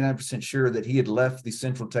about 99% sure that he had left the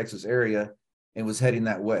Central Texas area and was heading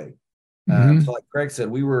that way. So like Craig said,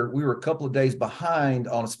 we were a couple of days behind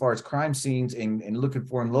on as far as crime scenes and looking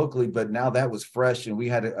for him locally, but now that was fresh and we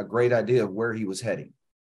had a great idea of where he was heading.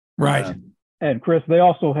 Right. And Chris, they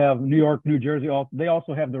also have New York, New Jersey. They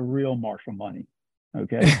also have the real Marshall money.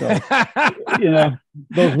 Okay, so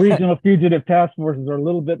those regional fugitive task forces are a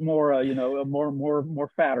little bit more,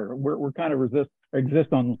 more fatter. We're kind of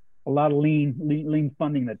exist on a lot of lean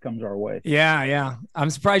funding that comes our way. Yeah.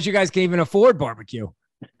 I'm surprised you guys can even afford barbecue.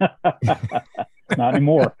 Not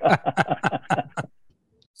anymore.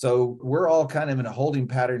 So we're all kind of in a holding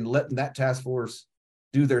pattern, letting that task force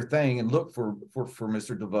do their thing and look for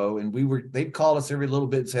Mr. Devoe. And they'd call us every little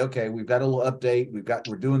bit and say, okay, we've got a little update.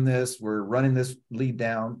 We're doing this. We're running this lead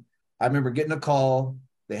down. I remember getting a call.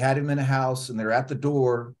 They had him in a house and they're at the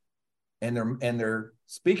door and they're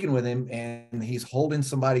speaking with him and he's holding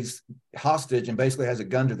somebody's hostage and basically has a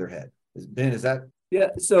gun to their head. Ben, is that? Yeah.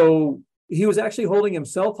 So he was actually holding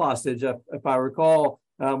himself hostage, if I recall.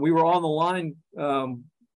 We were on the line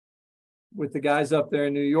with the guys up there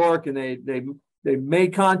in New York, and they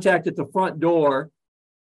made contact at the front door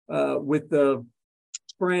with the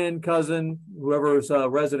friend, cousin, whoever's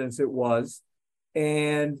residence it was.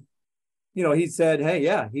 And, he said, hey,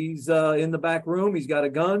 yeah, he's in the back room. He's got a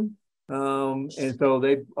gun. And so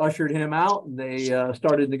they ushered him out and they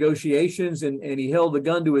started negotiations and he held the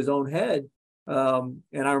gun to his own head. And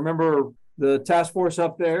I remember the task force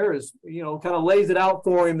up there is, kind of lays it out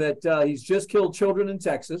for him that he's just killed children in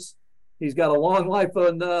Texas. He's got a long life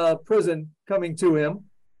in prison coming to him.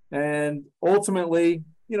 And ultimately,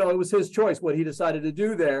 it was his choice what he decided to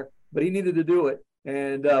do there, but he needed to do it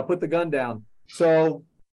and put the gun down. So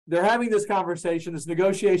they're having this conversation. This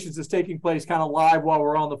negotiations is taking place kind of live while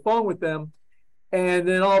we're on the phone with them. And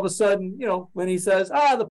then all of a sudden, when he says,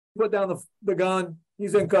 put down the gun,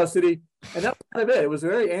 he's in custody. And that's kind of it. It was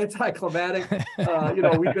very anticlimactic.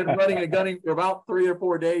 We've been running and gunning for about 3 or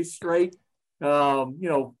 4 days straight, talking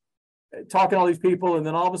to all these people. And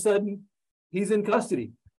then all of a sudden he's in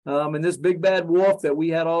custody. And this big bad wolf that we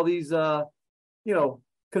had all these,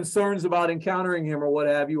 concerns about encountering him or what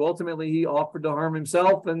have you, ultimately he offered to harm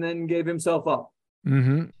himself and then gave himself up.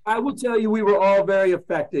 Mm-hmm. I will tell you, we were all very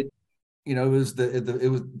affected. It was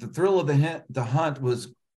the thrill of the hunt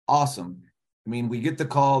was awesome. I mean, we get the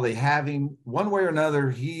call, they have him one way or another.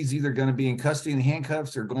 He's either going to be in custody in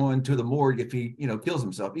handcuffs or going to the morgue if he, kills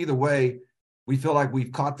himself. Either way, we feel like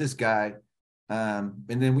we've caught this guy. And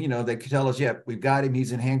then, they could tell us, yeah, we've got him.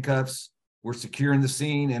 He's in handcuffs. We're securing the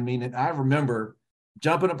scene. I mean, and I remember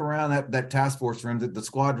jumping up around that task force room, the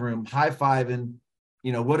squad room, high-fiving,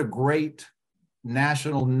 what a great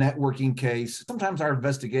national networking case. Sometimes our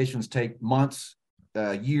investigations take months,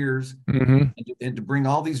 years, and to bring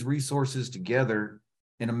all these resources together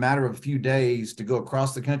in a matter of a few days to go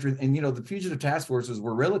across the country. And, the fugitive task forces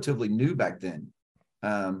were relatively new back then.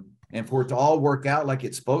 And for it to all work out like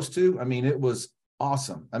it's supposed to, I mean, it was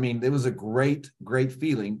awesome. I mean, it was a great, great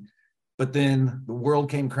feeling. But then the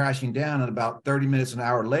world came crashing down, and about 30 minutes, an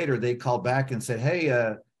hour later, they called back and said, hey,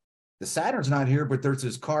 the Saturn's not here, but there's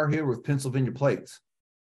this car here with Pennsylvania plates.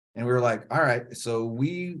 And we were like, all right. So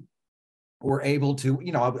we were able to,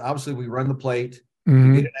 obviously we run the plate, we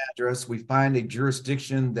get an address, we find a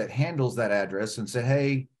jurisdiction that handles that address and say,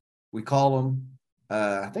 hey, we call them.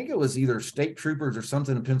 I think it was either state troopers or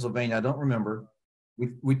something in Pennsylvania. I don't remember.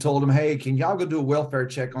 We told them, hey, can y'all go do a welfare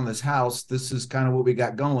check on this house? This is kind of what we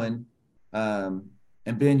got going.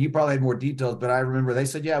 And Ben, you probably had more details, but I remember they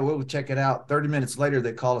said, yeah, we'll check it out. 30 minutes later,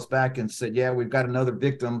 they called us back and said, yeah, we've got another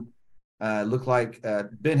victim. Looked like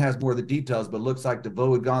Ben has more of the details, but looks like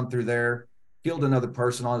Devoe had gone through there, killed another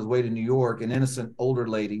person on his way to New York, an innocent older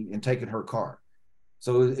lady, and taken her car.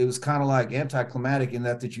 So it was kind of like anticlimactic in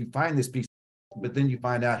that you find this piece, but then you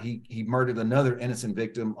find out he murdered another innocent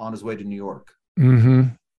victim on his way to New York.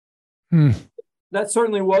 That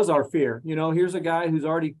certainly was our fear. Here's a guy who's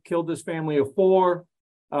already killed this family of 4.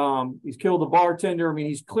 He's killed a bartender. I mean,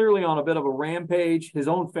 he's clearly on a bit of a rampage. His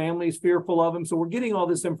own family is fearful of him. So we're getting all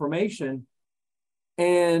this information.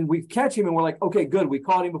 and we catch him and we're like, okay, good. We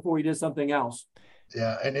caught him before he did something else.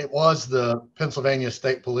 Yeah. And it was the Pennsylvania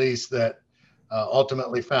State Police that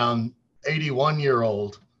ultimately found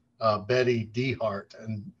 81-year-old Betty Dehart,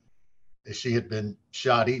 and she had been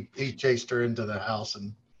shot. He chased her into the house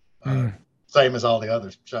and same as all the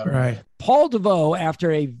others, shot her. Right. Paul Devoe,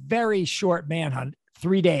 after a very short manhunt,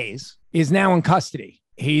 3 days, is now in custody.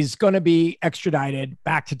 He's going to be extradited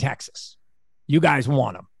back to Texas. You guys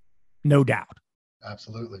want him, no doubt.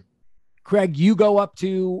 Absolutely. Craig, you go up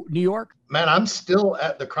to New York? Man, I'm still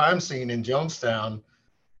at the crime scene in Jonestown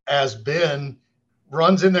as Ben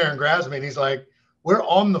runs in there and grabs me, and he's like, we're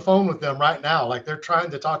on the phone with them right now. Like, they're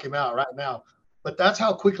trying to talk him out right now. But that's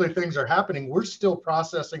how quickly things are happening. We're still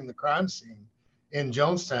processing the crime scene in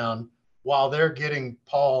Jonestown while they're getting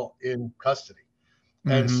Paul in custody.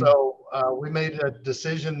 And so we made a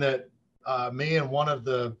decision that me and one of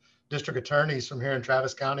the district attorneys from here in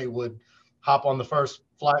Travis County would hop on the first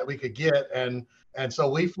flight we could get. And so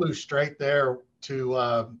we flew straight there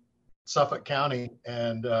to Suffolk County,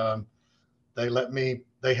 and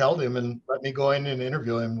they held him and let me go in and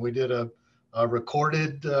interview him. We did a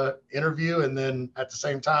recorded interview, and then at the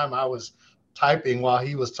same time I was typing while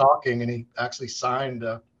he was talking, and he actually signed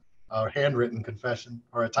a handwritten confession,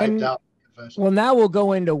 or a typed out confession. Well, now we'll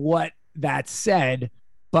go into what that said,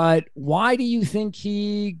 but why do you think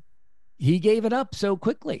he gave it up so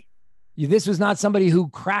quickly? This was not somebody who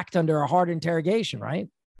cracked under a hard interrogation, right?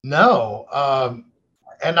 No.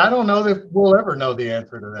 And I don't know that we'll ever know the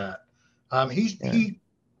answer to that. He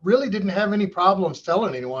really didn't have any problems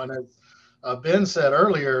telling anyone. As Ben said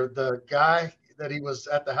earlier, the guy that he was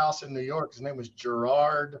at the house in New York, his name was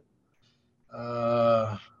Gerard.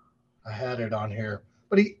 I had it on here,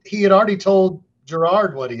 but he had already told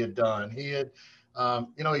Gerard what he had done. He had,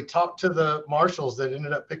 he talked to the marshals that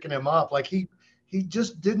ended up picking him up. Like, he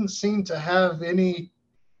just didn't seem to have any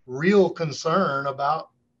real concern about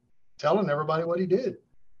telling everybody what he did.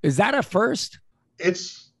 Is that a first?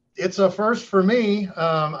 It's a first for me.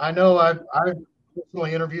 I know I've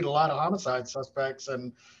personally interviewed a lot of homicide suspects,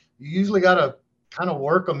 and you usually got to kind of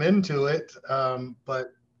work them into it.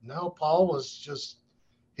 But no, Paul was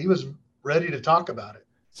he was ready to talk about it.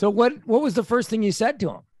 So what was the first thing you said to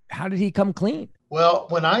him? How did he come clean? Well,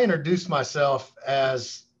 when I introduced myself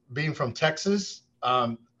as being from Texas,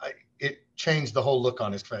 it changed the whole look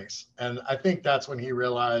on his face. And I think that's when he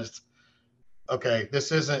realized, okay,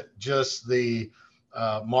 this isn't just the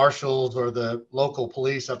marshals or the local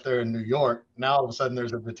police up there in New York. Now all of a sudden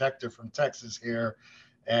there's a detective from Texas here.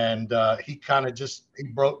 And he kind of he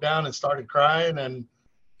broke down and started crying. And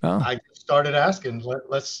I just started asking,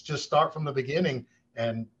 let's just start from the beginning.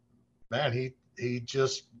 And man, he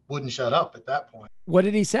just wouldn't shut up at that point. What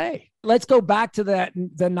did he say? Let's go back to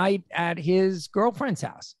the night at his girlfriend's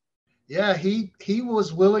house. Yeah, he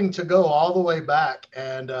was willing to go all the way back.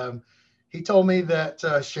 And he told me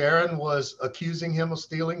that Sharon was accusing him of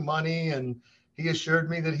stealing money, and he assured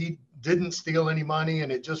me that he didn't steal any money,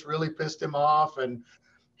 and it just really pissed him off. And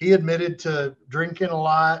he admitted to drinking a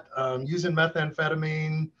lot, using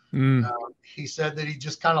methamphetamine. He said that he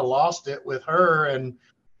just kind of lost it with her, and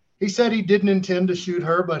he said he didn't intend to shoot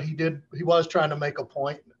her, but he was trying to make a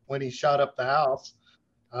point when he shot up the house.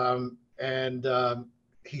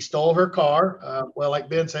 He stole her car. Well, like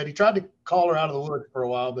Ben said, he tried to call her out of the woods for a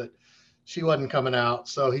while, but she wasn't coming out.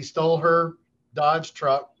 So he stole her Dodge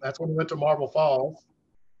truck. That's when he went to Marble Falls.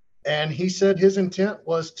 And he said his intent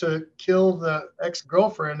was to kill the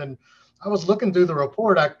ex-girlfriend. And I was looking through the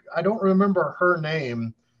report. I don't remember her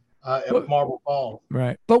name at Marble Falls.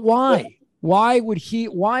 Right. But why? Why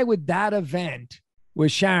would that event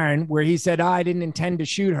with Sharon, where he said, I didn't intend to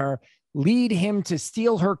shoot her, lead him to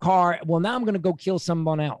steal her car? Well, now I'm going to go kill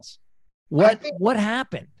someone else. What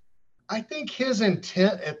happened? I think his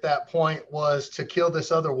intent at that point was to kill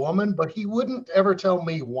this other woman, but he wouldn't ever tell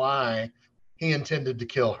me why he intended to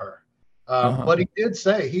kill her. But he did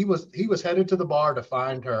say he was headed to the bar to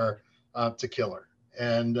find her, to kill her.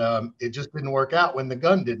 And it just didn't work out when the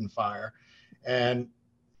gun didn't fire. And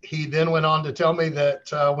he then went on to tell me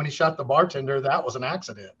that when he shot the bartender, that was an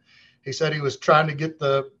accident. He said he was trying to get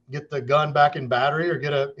the gun back in battery, or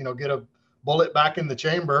get a bullet back in the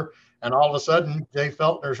chamber. And all of a sudden, Jay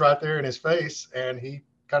Feltner's right there in his face, and he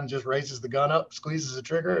kind of just raises the gun up, squeezes the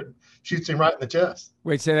trigger, and shoots him right in the chest.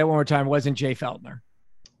 Wait, say that one more time. It wasn't Jay Feltner.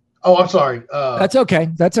 Oh, I'm sorry. That's okay.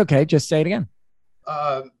 That's okay. Just say it again.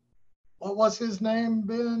 What was his name,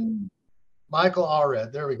 Ben? Michael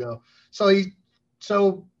Allred. There we go.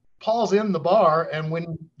 So Paul's in the bar, and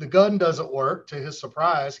when the gun doesn't work, to his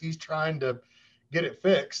surprise, he's trying to get it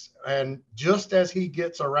fixed. And just as he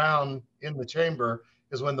gets around in the chamber,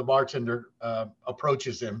 is when the bartender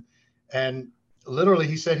approaches him. And literally,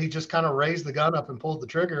 he said he just kind of raised the gun up and pulled the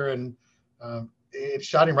trigger, and it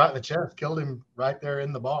shot him right in the chest, killed him right there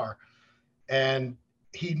in the bar. And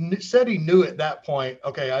he said he knew at that point,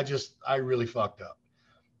 okay, I really fucked up.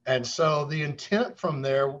 And so the intent from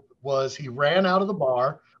there was he ran out of the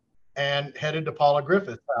bar and headed to Paula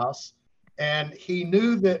Griffith's house. And he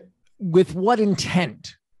knew that. With what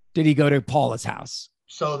intent did he go to Paula's house?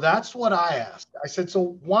 So that's what I asked. I said,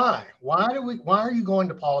 so why? Why are you going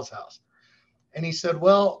to Paula's house? And he said,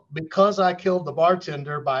 well, because I killed the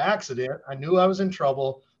bartender by accident. I knew I was in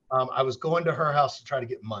trouble. I was going to her house to try to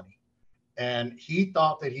get money. And he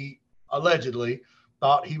thought that he allegedly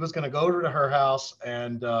thought he was going to go to her house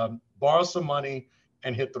and borrow some money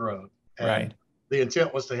and hit the road. And right. The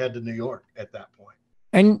intent was to head to New York at that point.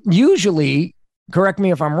 And usually, correct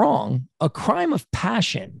me if I'm wrong, a crime of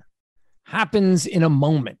passion happens in a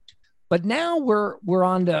moment. But now we're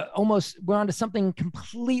on to something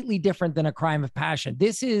completely different than a crime of passion.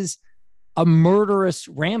 This is a murderous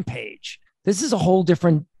rampage. This is a whole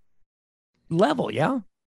different level, yeah?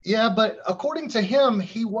 Yeah, but according to him,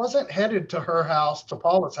 he wasn't headed to her house, to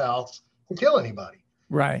Paula's house, to kill anybody.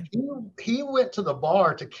 Right. He went to the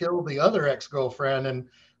bar to kill the other ex-girlfriend. And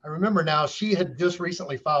I remember now she had just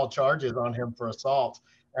recently filed charges on him for assault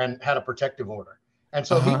and had a protective order. And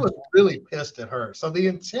so he was really pissed at her. So the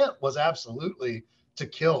intent was absolutely to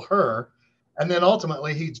kill her. And then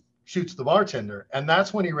ultimately he shoots the bartender. And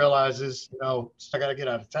that's when he realizes, I got to get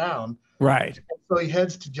out of town. Right. So he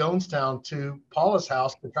heads to Jonestown to Paula's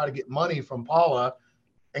house to try to get money from Paula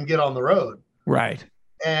and get on the road. Right.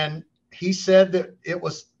 And he said that it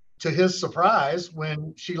was to his surprise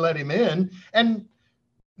when she let him in. And,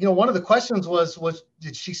 one of the questions was,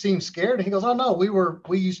 did she seem scared? And he goes, oh no,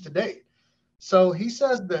 we used to date. So he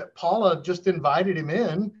says that Paula just invited him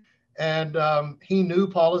in, and he knew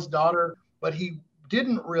Paula's daughter, but he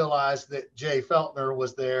didn't realize that Jay Feltner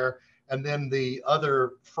was there. And then the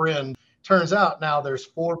other friend, turns out now there's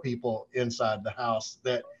 4 people inside the house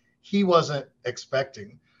that he wasn't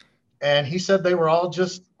expecting. And he said they were all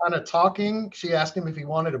just kind of talking. She asked him if he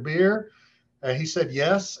wanted a beer. He said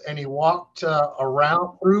yes. And he walked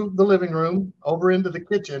around through the living room over into the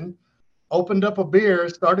kitchen, opened up a beer,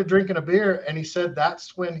 started drinking a beer. And he said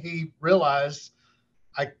that's when he realized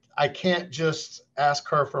I can't just ask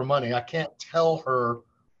her for money. I can't tell her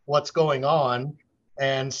what's going on.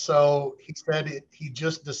 And so he said he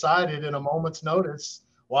just decided in a moment's notice,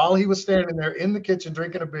 while he was standing there in the kitchen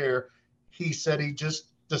drinking a beer, he said he just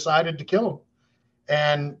decided to kill him.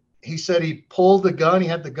 And he said he pulled the gun. He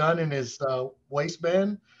had the gun in his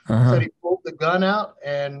waistband. Said he pulled the gun out,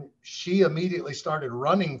 and she immediately started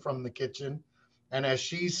running from the kitchen. And as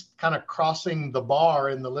she's kind of crossing the bar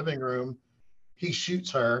in the living room, he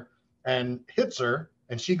shoots her and hits her,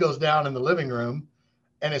 and she goes down in the living room.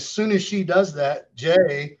 And as soon as she does that,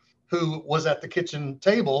 Jay, who was at the kitchen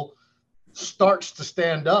table, starts to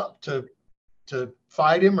stand up to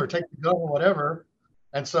fight him or take the gun or whatever.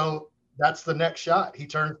 And so that's the next shot. He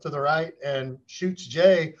turns to the right and shoots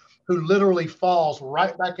Jay, who literally falls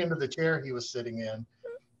right back into the chair he was sitting in.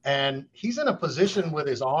 And he's in a position with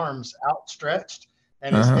his arms outstretched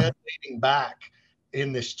and his head leaning back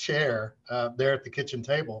in this chair there at the kitchen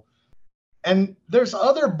table. And there's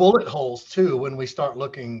other bullet holes too. When we start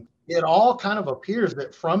looking, it all kind of appears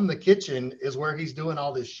that from the kitchen is where he's doing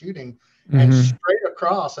all this shooting. And straight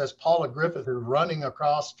across, as Paula Griffith is running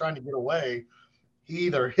across trying to get away, he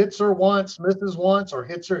either hits her once, misses once, or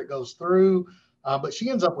hits her, it goes through. But she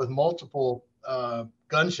ends up with multiple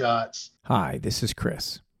gunshots. Hi, this is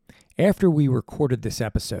Chris. After we recorded this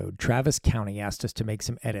episode, Travis County asked us to make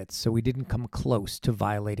some edits so we didn't come close to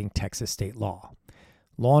violating Texas state law.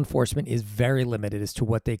 Law enforcement is very limited as to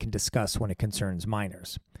what they can discuss when it concerns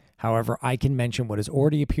minors. However, I can mention what has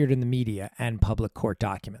already appeared in the media and public court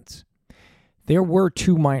documents. There were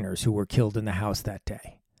 2 minors who were killed in the house that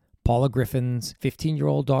day. Paula Griffin's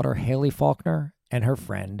 15-year-old daughter, Haley Faulkner, and her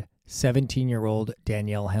friend, 17-year-old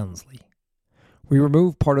Danielle Hensley. We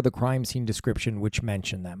removed part of the crime scene description which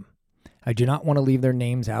mentioned them. I do not want to leave their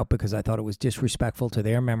names out because I thought it was disrespectful to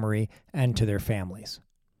their memory and to their families.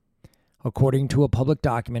 According to a public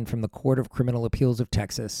document from the Court of Criminal Appeals of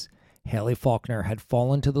Texas, Haley Faulkner had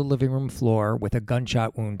fallen to the living room floor with a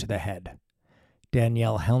gunshot wound to the head.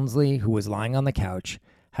 Danielle Hensley, who was lying on the couch,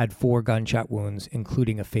 had 4 gunshot wounds,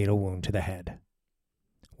 including a fatal wound to the head.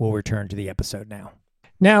 We'll return to the episode now.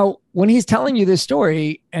 Now, when he's telling you this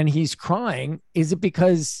story and he's crying, is it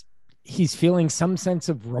because he's feeling some sense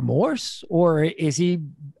of remorse, or is he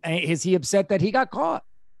upset that he got caught?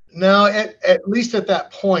 No, at least at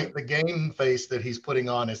that point, the game face that he's putting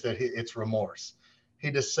on is that it's remorse.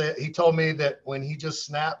 he told me that when he just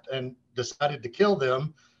snapped and decided to kill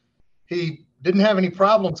them, he didn't have any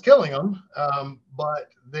problems killing them, but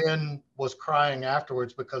then was crying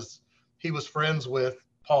afterwards because he was friends with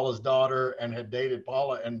Paula's daughter and had dated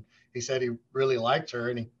Paula, and he said he really liked her,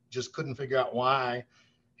 and he just couldn't figure out why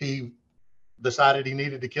he decided he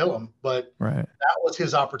needed to kill him. But that was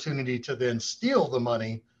his opportunity to then steal the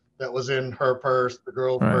money that was in her purse, the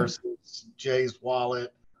girl's purse, Jay's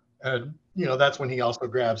wallet. And, that's when he also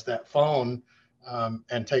grabs that phone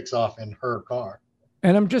and takes off in her car.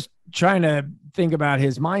 And I'm just trying to think about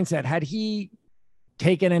his mindset. Had he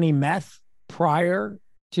taken any meth prior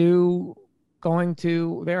to going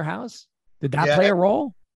to their house? Did that play a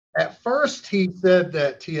role? At first, he said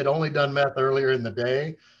that he had only done meth earlier in the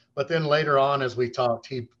day. But then later on, as we talked,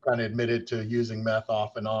 he kind of admitted to using meth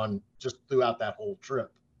off and on just throughout that whole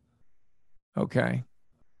trip. Okay.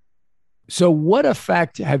 So what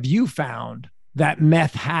effect have you found that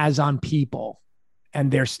meth has on people and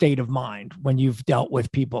their state of mind when you've dealt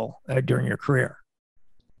with people during your career?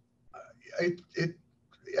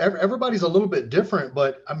 Everybody's a little bit different,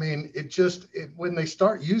 but I mean, when they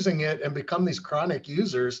start using it and become these chronic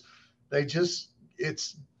users, it's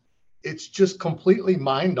just completely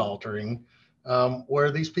mind altering,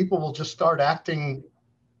 where these people will just start acting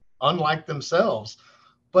unlike themselves.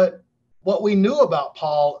 But what we knew about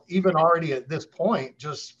Paul, even already at this point,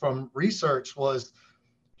 just from research, was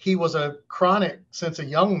he was a chronic, since a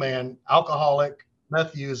young man, alcoholic,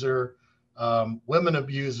 meth user, women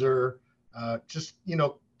abuser, just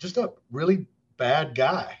a really bad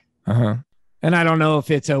guy. And I don't know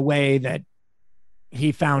if it's a way that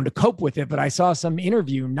he found to cope with it, but I saw some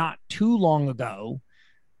interview not too long ago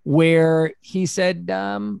where he said,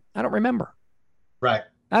 I don't remember. Right.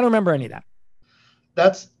 I don't remember any of that.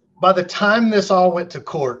 That's, by the time this all went to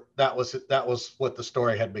court, that was what the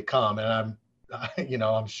story had become. And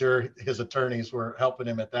I'm sure his attorneys were helping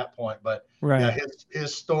him at that point, but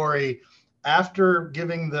his story after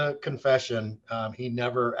giving the confession, he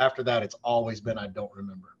never, after that, it's always been, I don't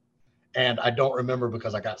remember. And I don't remember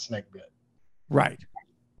because I got snake bit. Right.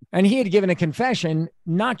 And he had given a confession,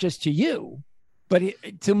 not just to you, but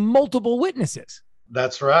to multiple witnesses.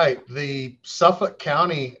 That's right. The Suffolk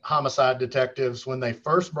County homicide detectives, when they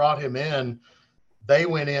first brought him in, they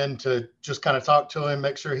went in to just kind of talk to him,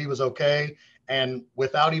 make sure he was okay. And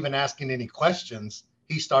without even asking any questions,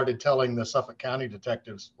 he started telling the Suffolk County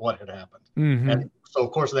detectives what had happened. And so,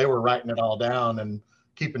 of course, they were writing it all down and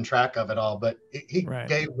keeping track of it all. But he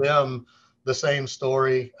gave them the same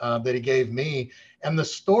story that he gave me. And the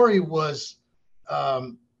story was,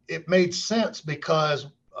 it made sense because,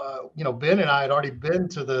 Ben and I had already been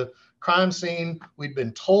to the crime scene. We'd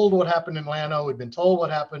been told what happened in Llano. We'd been told what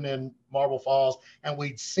happened in Marble Falls, and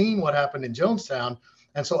we'd seen what happened in Jonestown.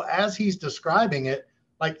 And so as he's describing it,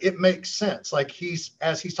 like, it makes sense. Like,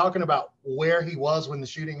 as he's talking about where he was when the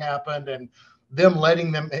shooting happened and them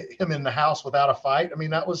letting him in the house without a fight. I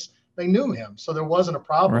mean, they knew him, so there wasn't a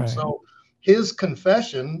problem. So his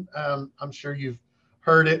confession, I'm sure you've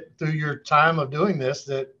heard it through your time of doing this,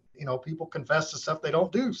 that, people confess to stuff they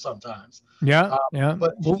don't do sometimes.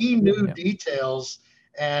 But he knew details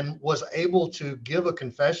and was able to give a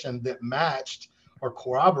confession that matched or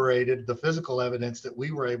corroborated the physical evidence that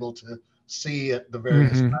we were able to see at the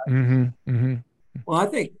various times. Well, I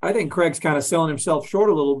think Craig's kind of selling himself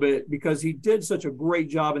short a little bit, because he did such a great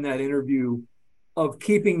job in that interview of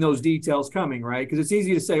keeping those details coming, right? Because it's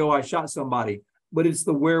easy to say, oh, I shot somebody, but it's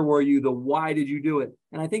the where were you, the why did you do it?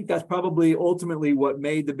 And I think that's probably ultimately what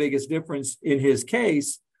made the biggest difference in his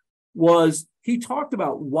case, was he talked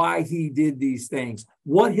about why he did these things,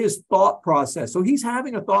 what his thought process. So he's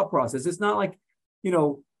having a thought process. It's not like,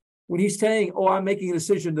 when he's saying, oh, I'm making a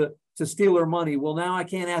decision to steal her money. Well, now I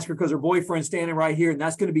can't ask her because her boyfriend's standing right here, and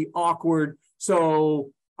that's going to be awkward.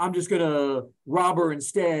 So I'm just going to rob her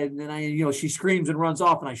instead. And then she screams and runs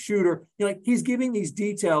off and I shoot her. He's giving these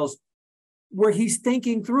details where he's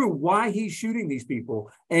thinking through why he's shooting these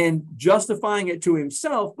people and justifying it to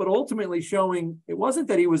himself, but ultimately showing it wasn't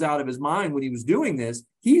that he was out of his mind when he was doing this.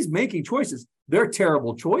 He's making choices. They're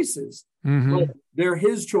terrible choices, but they're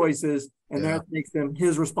his choices, and that makes them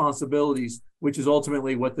his responsibilities, which is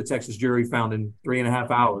ultimately what the Texas jury found in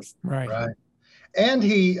 3.5 hours. Right. And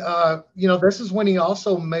he, this is when he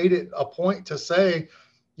also made it a point to say,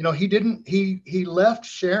 he left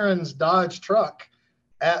Sharon's Dodge truck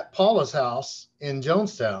at Paula's house in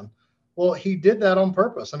Jonestown. Well, he did that on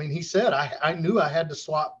purpose. I mean, he said, I knew I had to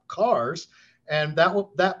swap cars, and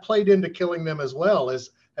that played into killing them as well.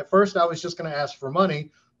 As at first I was just going to ask for money,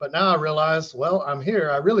 but now I realized, well, I'm here.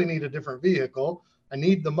 I really need a different vehicle. I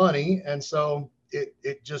need the money. And so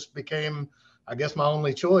it just became, I guess my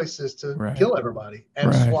only choice is to kill everybody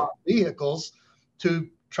and swap vehicles to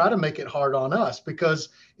try to make it hard on us. Because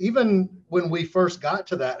even when we first got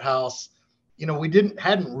to that house, you know, we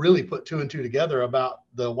hadn't really put 2 and 2 together about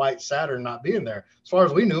the white Saturn not being there. As far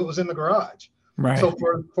as we knew, it was in the garage. Right. So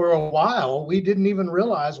for a while, we didn't even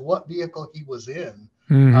realize what vehicle he was in.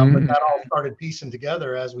 But that all started piecing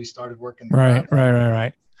together as we started working.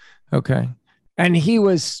 Right. Okay. And he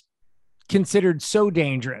was considered so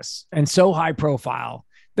dangerous and so high profile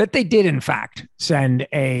that they did, in fact, send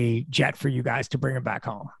a jet for you guys to bring him back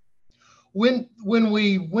home. When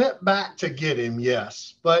we went back to get him,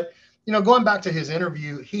 yes. But, you know, going back to his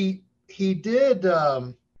interview, he did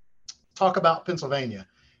talk about Pennsylvania.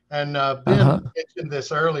 And Ben mentioned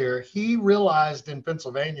this earlier. He realized in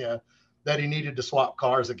Pennsylvania that he needed to swap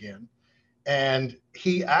cars again. And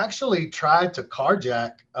he actually tried to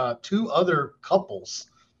carjack 2 other couples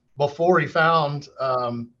before he found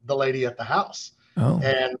the lady at the house.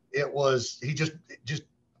 And it was, he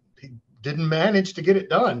didn't manage to get it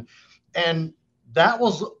done. And that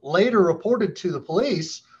was later reported to the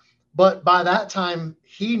police. But by that time,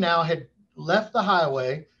 he now had left the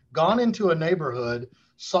highway, gone into a neighborhood,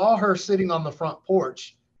 saw her sitting on the front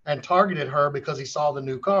porch, and targeted her because he saw the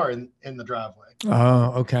new car in the driveway.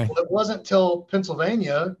 Oh, okay. Well, it wasn't till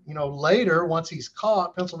Pennsylvania, you know, later, once he's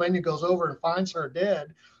caught, Pennsylvania goes over and finds her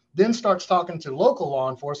dead, then starts talking to local law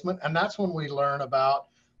enforcement. And that's when we learn about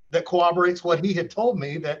that corroborates what he had told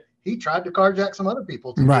me, that he tried to carjack some other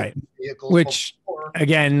people to get vehicles. Which,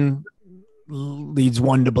 again, leads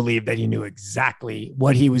one to believe that he knew exactly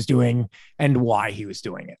what he was doing and why he was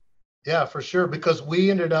doing it. Yeah, for sure. Because we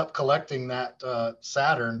ended up collecting that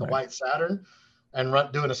Saturn, the white Saturn, and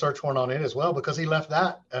doing a search warrant on it as well, because he left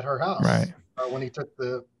that at her house when he took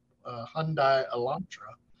the Hyundai Elantra.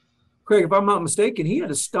 Craig, if I'm not mistaken, he had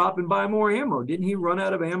to stop and buy more ammo. Didn't he run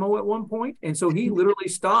out of ammo at one point? And so he literally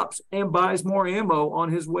stops and buys more ammo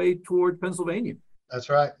on his way toward Pennsylvania. That's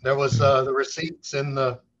right. There was the receipts in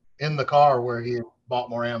the car where he bought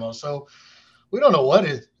more ammo. So we don't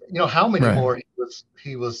know how many more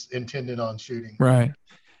he was intended on shooting. Right.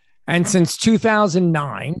 And since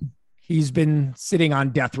 2009, he's been sitting on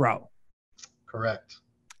death row. Correct.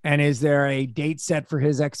 And is there a date set for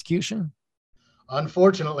his execution?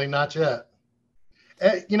 Unfortunately, not yet.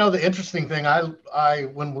 You know, the interesting thing, I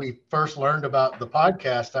when we first learned about the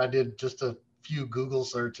podcast, I did just a few Google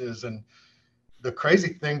searches, and the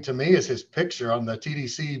crazy thing to me is his picture on the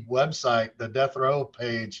TDC website, the death row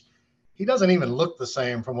page. He doesn't even look the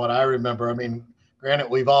same from what I remember. I mean, granted,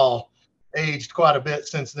 we've all aged quite a bit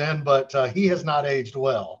since then, but he has not aged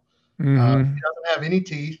well. He doesn't have any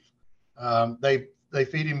teeth. They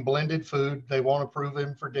feed him blended food. They won't approve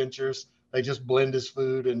him for dentures. They just blend his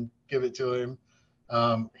food and give it to him.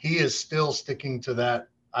 He is still sticking to that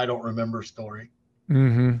I don't remember story.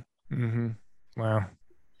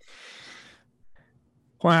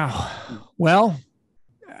 Wow. Well,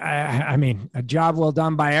 I mean, a job well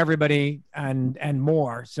done by everybody and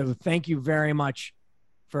more. So thank you very much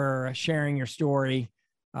for sharing your story.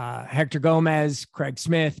 Hector Gomez, Craig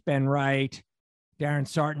Smith, Ben Wright, Darren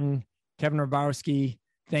Sarton, Kevin Rabowski,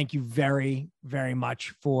 thank you very, very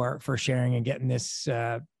much for sharing and getting this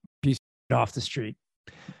piece off the street.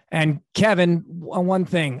 And Kevin, one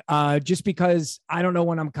thing, just because I don't know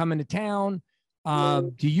when I'm coming to town,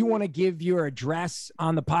 do you want to give your address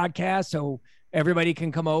on the podcast so everybody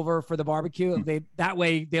can come over for the barbecue? That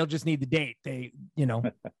way they'll just need the date.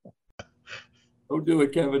 Don't do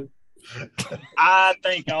it, Kevin. I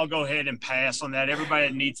think I'll go ahead and pass on that. Everybody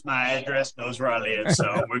that needs my address knows where I live,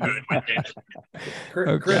 so we're good with it.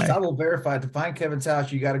 Chris, I will verify. To find Kevin's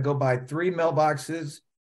house, you got to go by 3 mailboxes,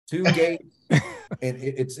 2 gates, and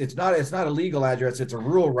it's not a legal address. It's a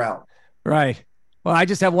rural route. Right. Well, I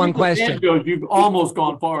just have one question. You've almost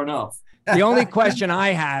gone far enough. The only question I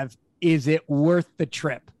have, is it worth the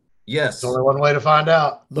trip? Yes. There's only one way to find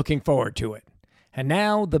out. Looking forward to it. And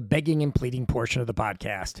now the begging and pleading portion of the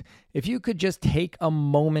podcast. If you could just take a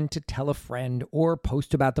moment to tell a friend or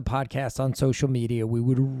post about the podcast on social media, we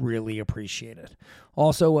would really appreciate it.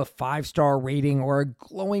 Also, a 5-star rating or a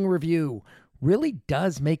glowing review really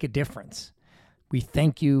does make a difference. We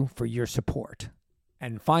thank you for your support.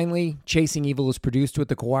 And finally, Chasing Evil is produced with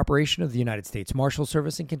the cooperation of the United States Marshal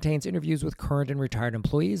Service and contains interviews with current and retired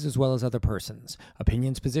employees as well as other persons.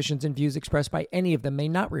 Opinions, positions, and views expressed by any of them may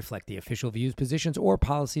not reflect the official views, positions, or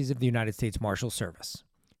policies of the United States Marshal Service.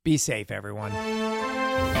 Be safe, everyone.